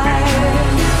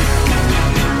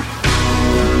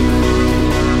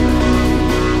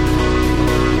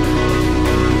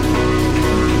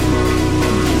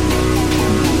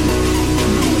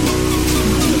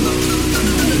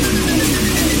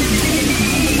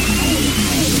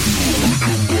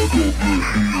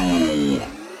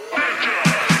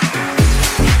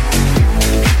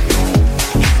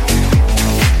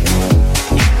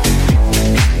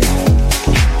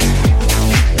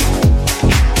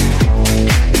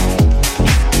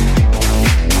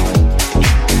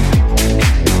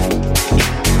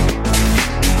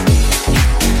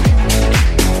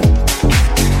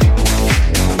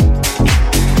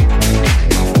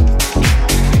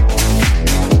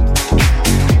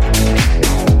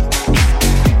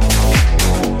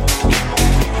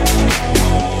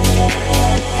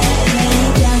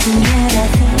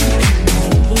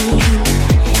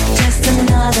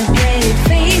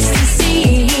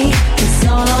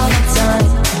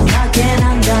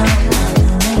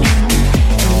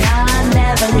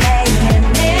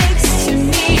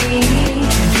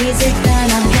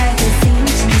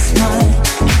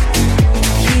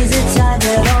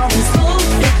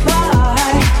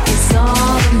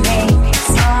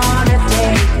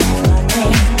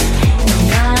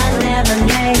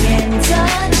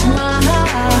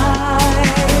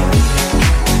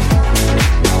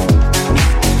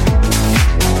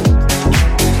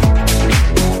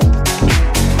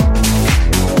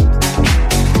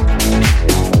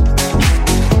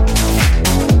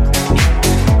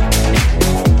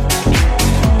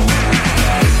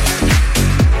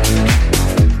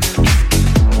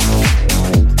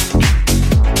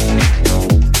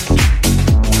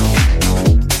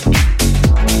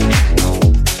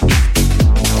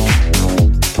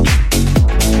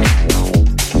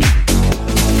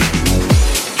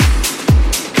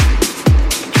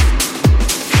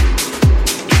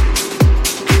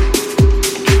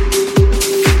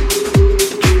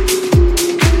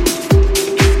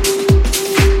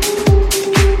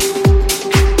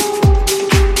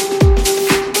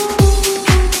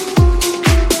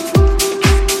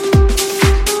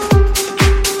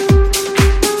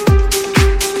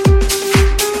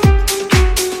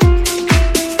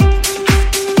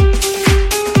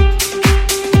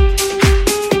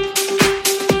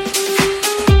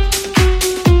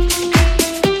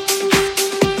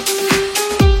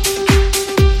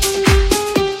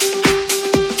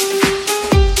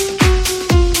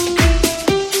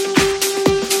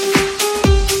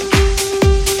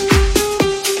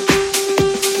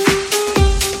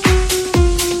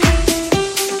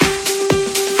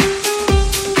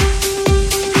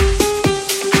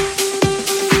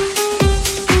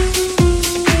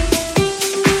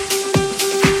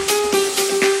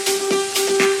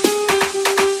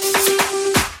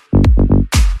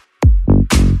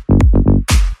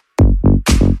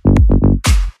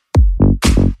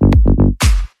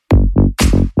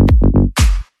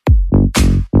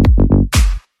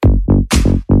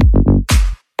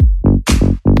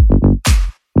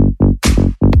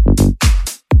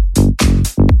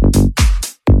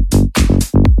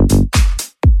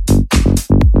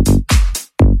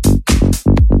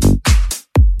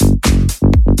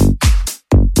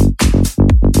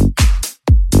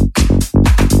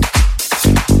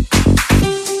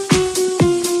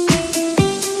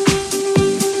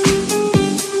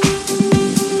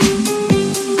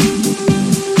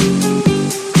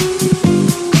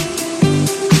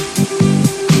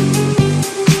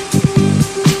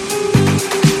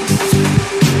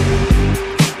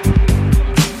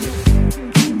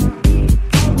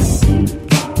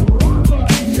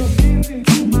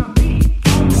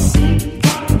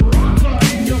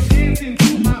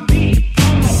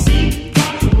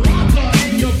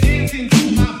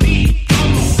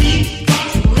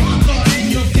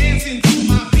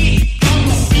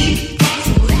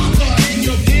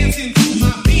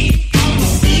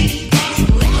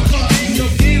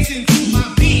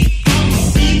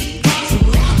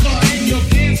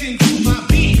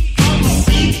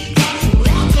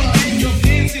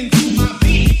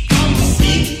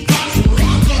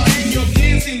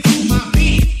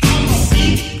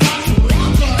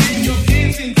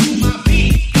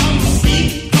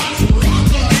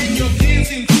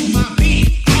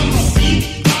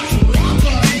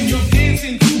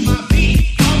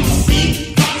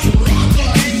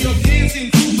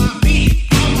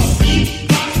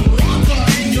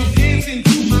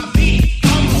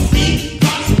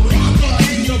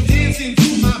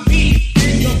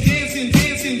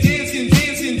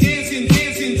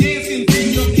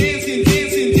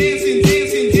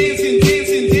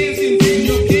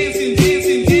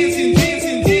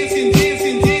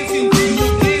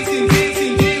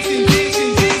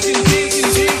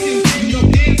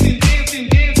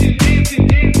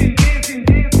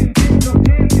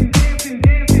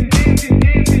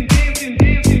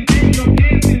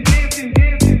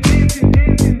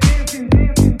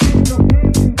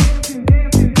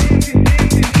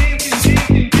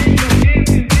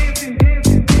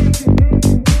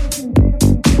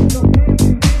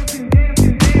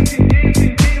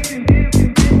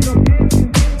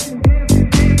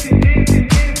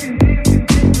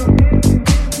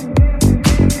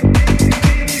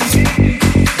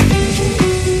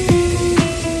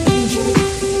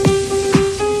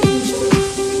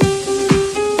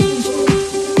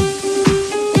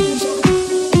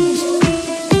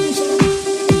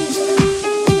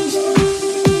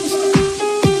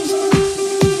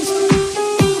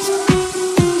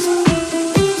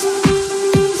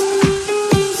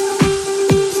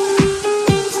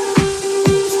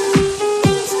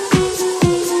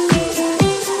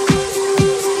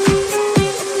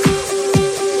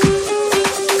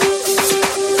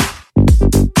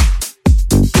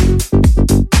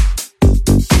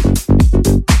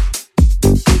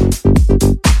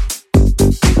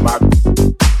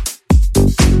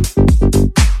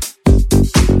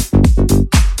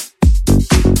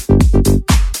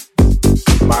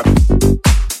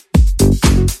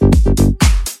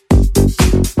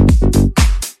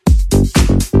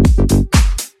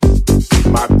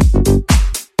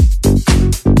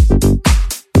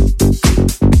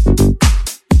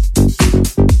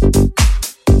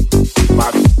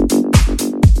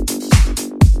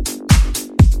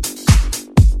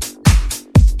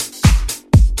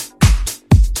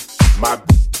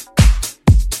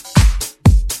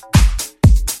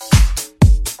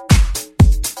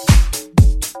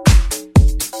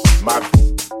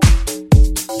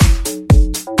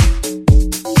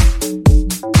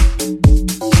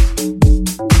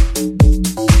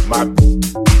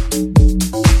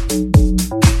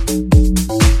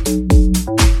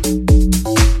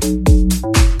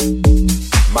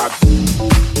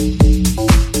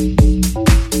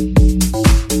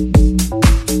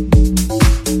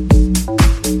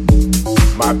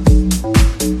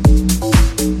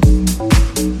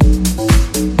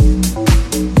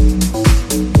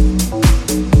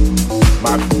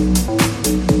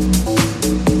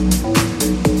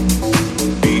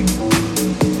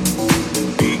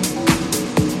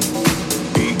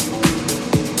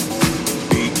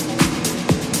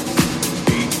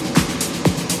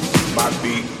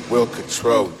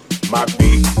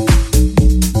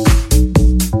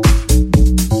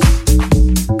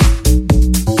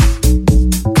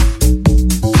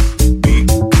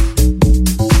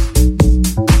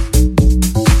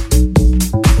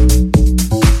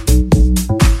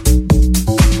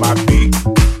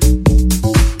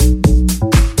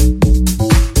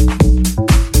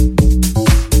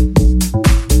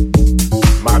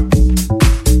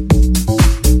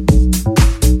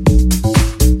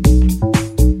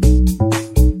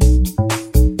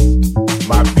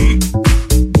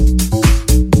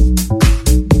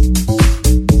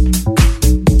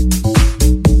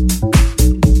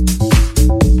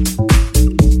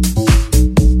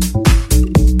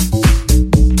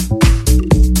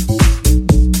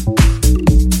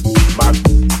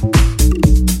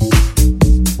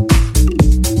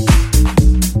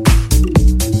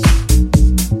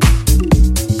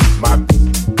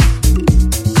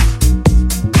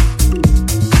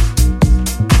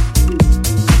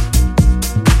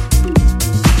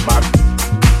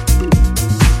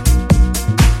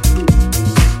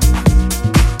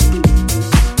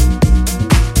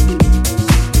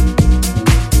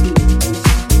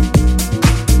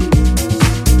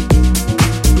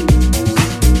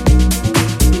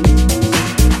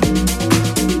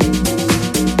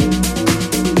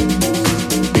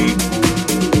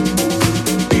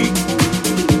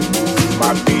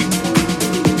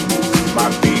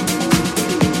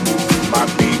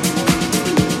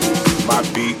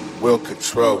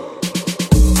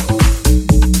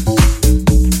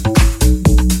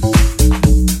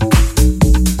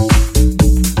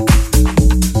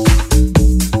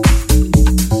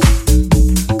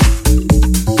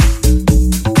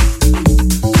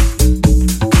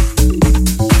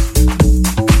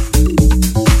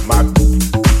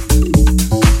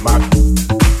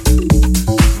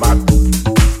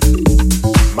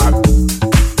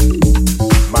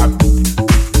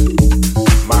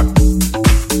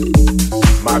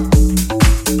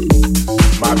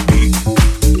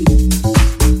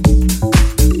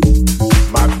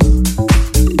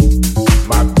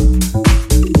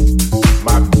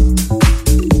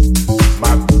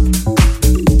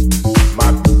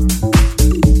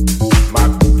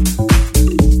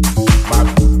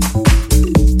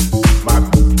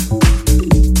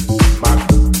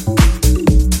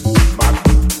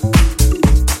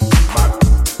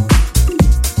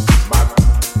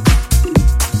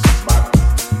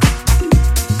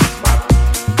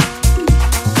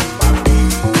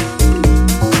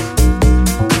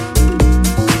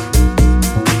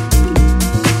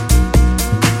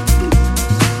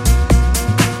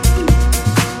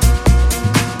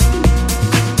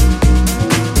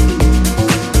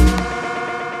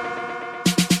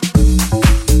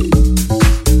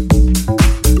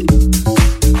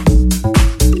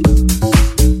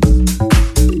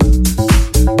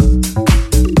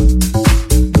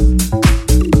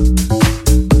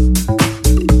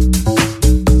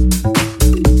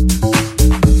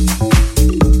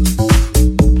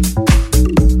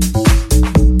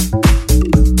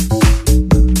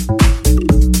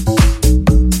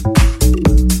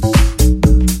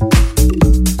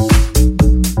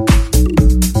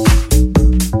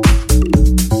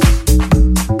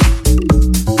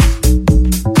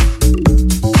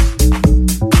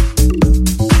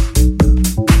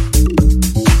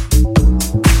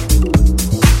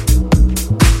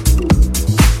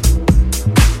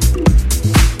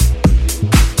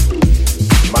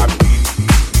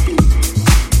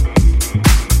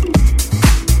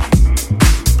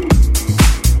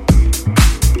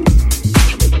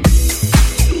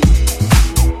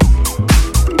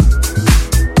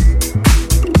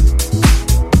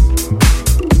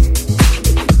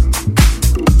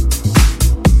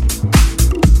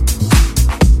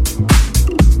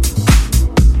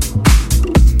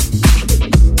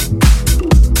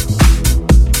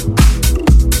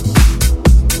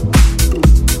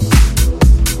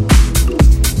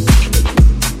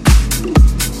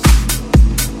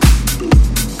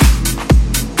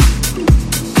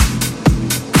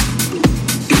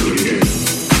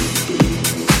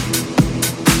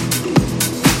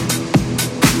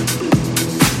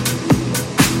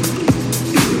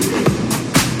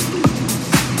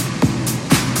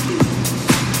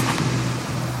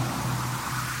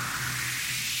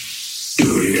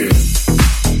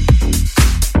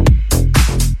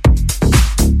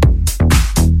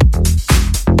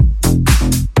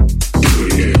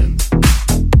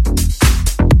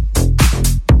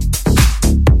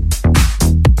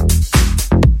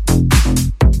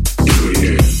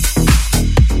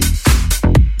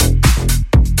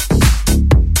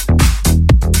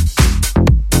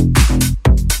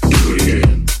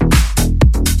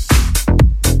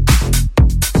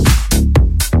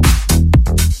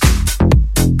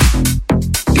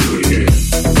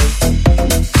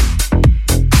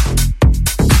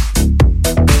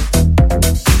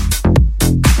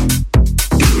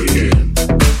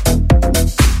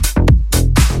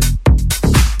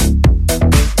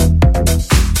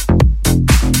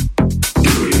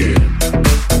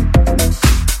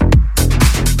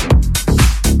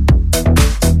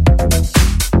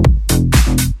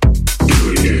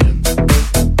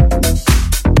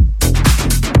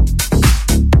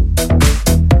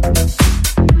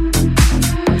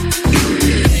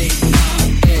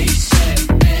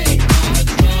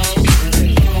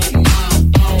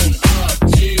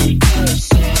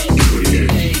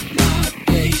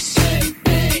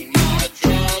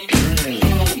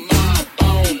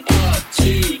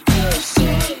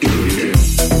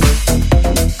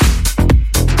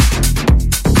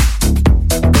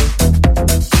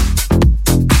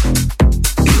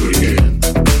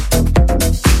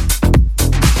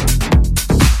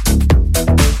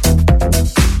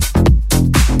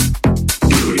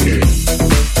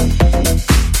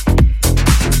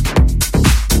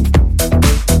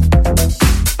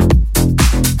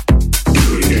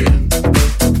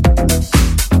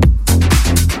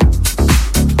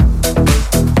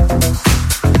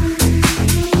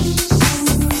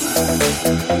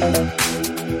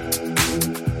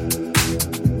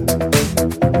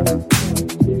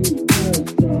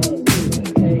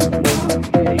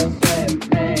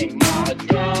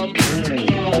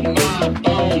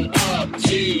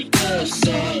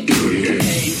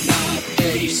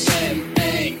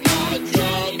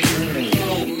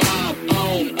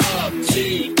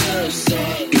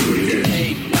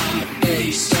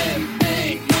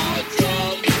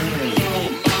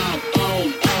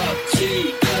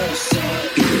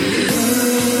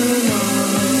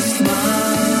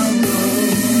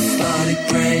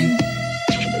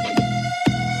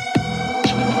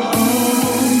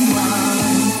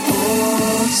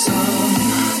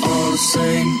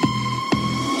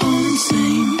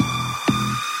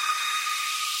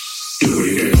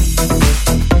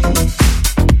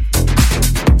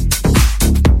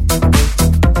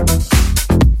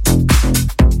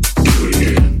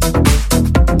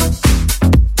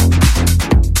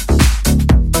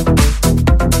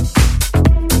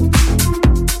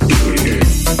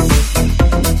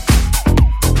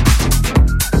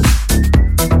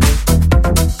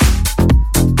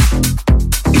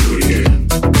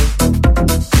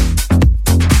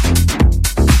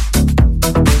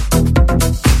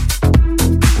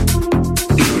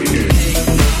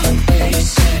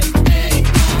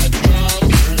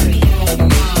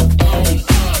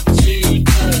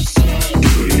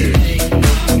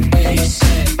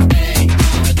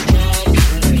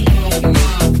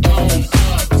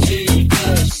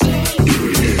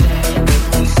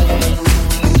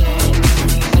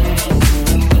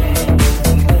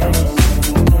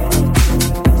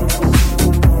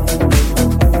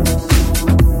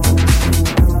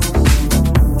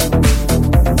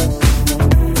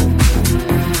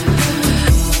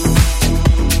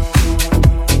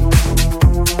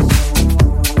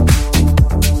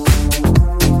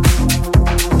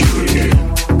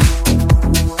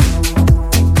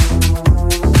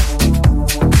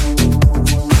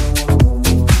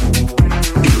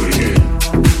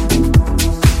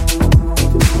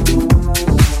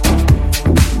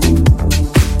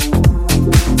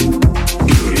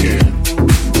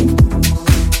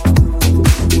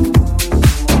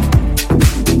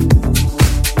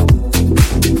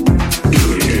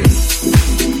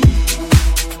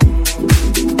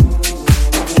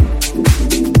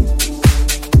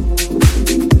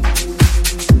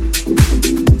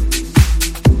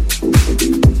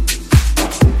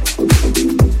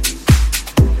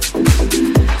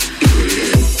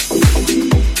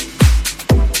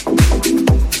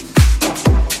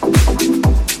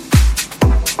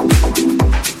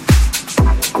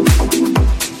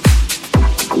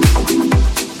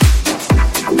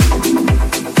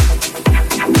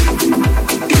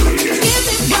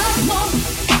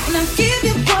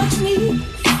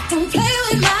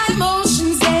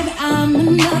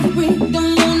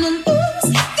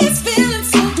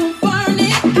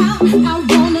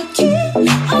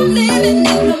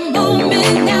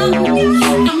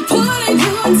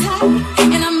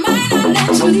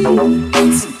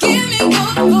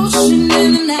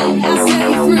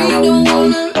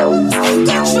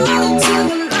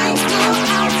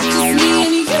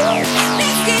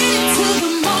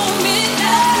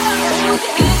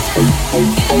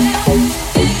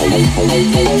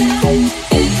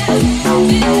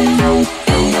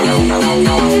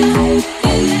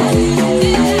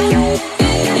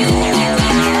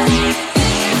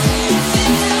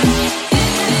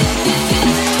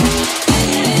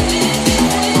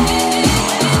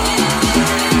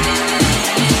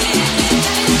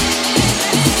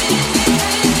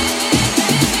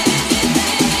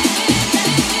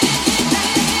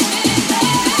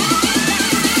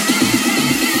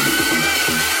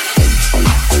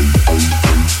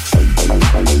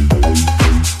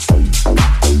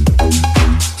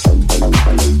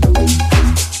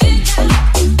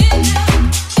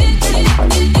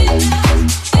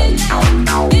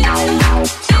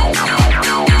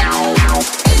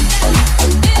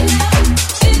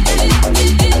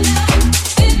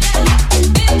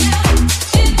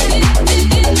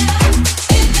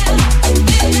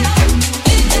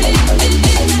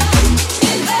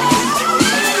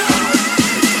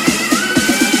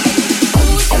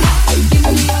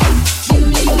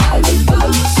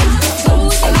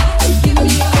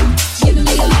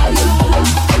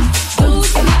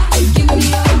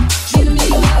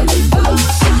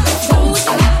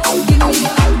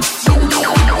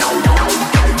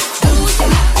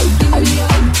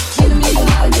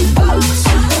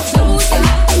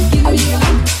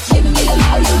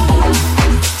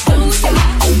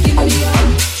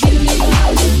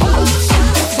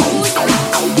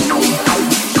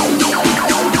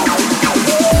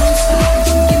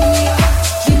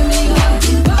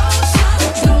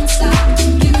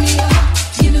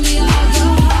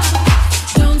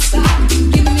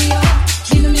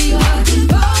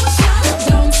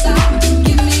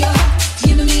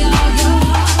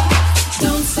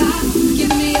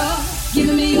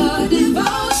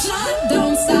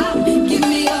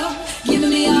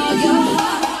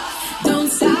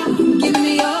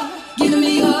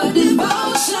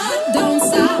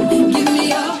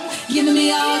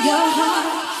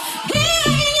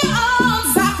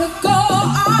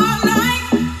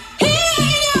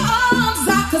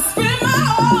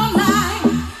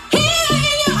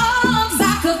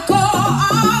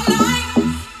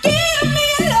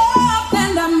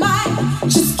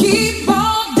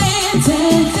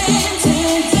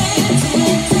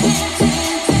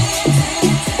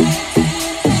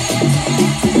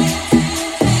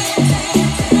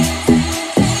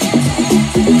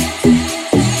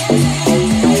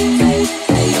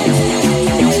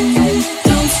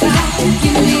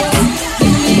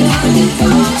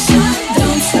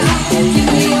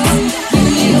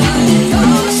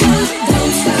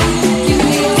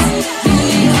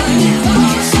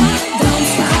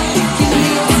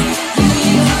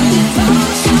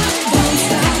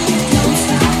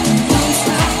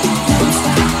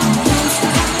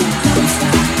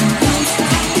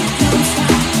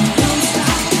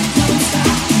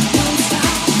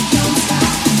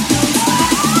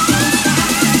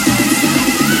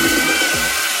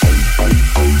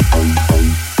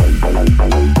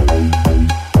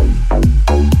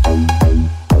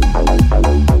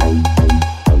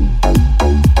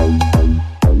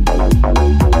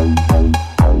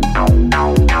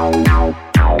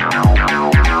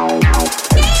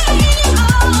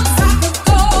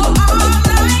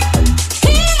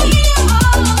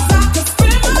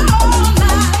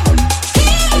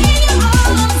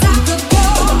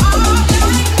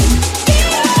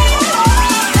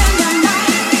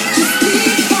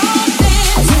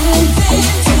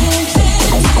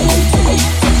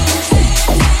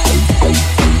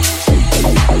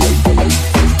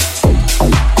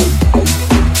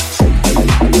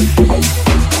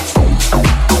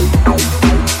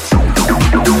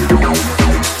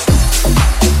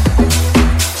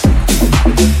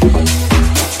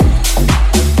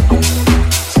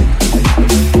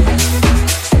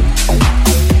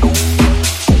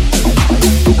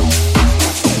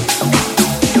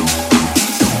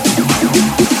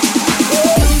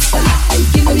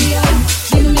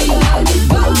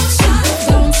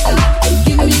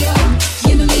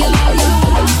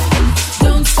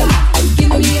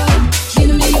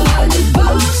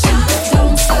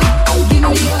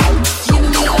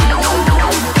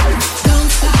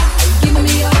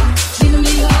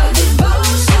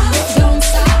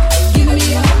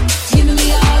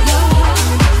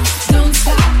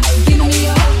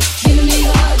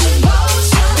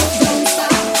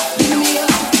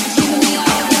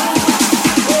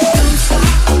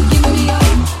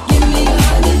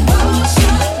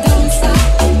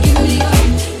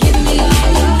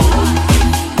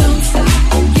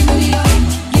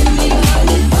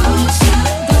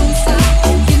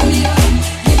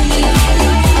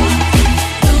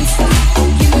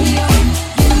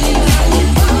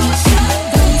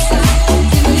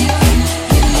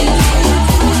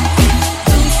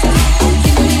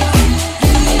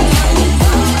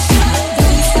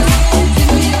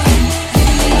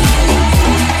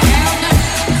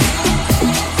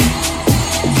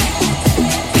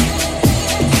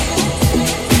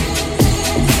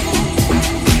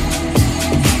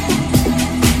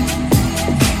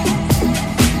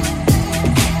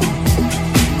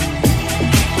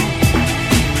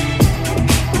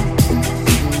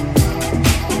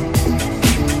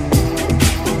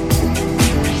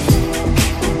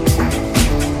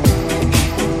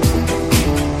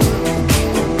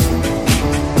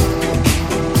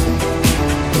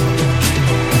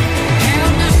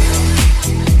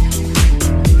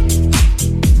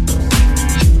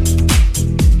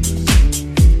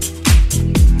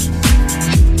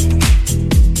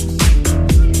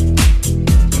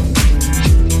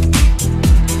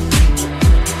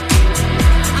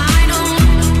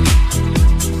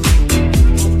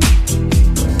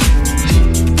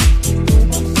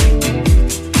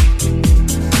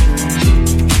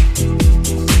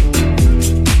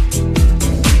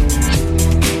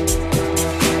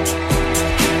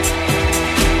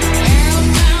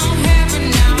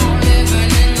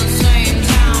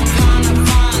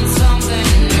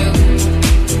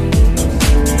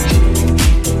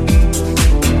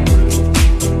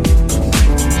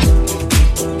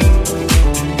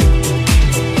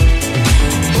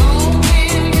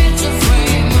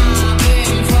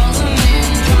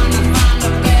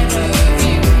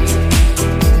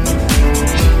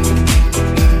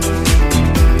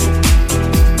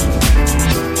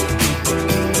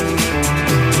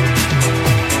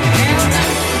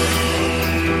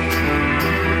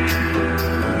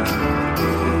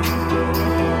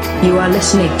 You are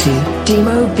listening to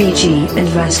Demo BG and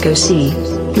Vasco C.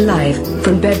 Live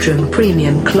from Bedroom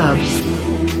Premium Club.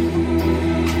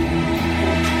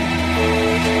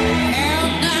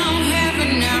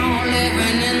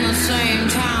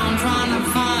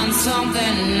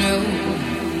 Something new.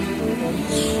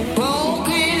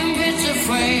 Broken picture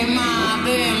frame, I've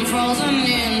been frozen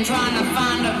in, trying to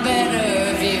find a better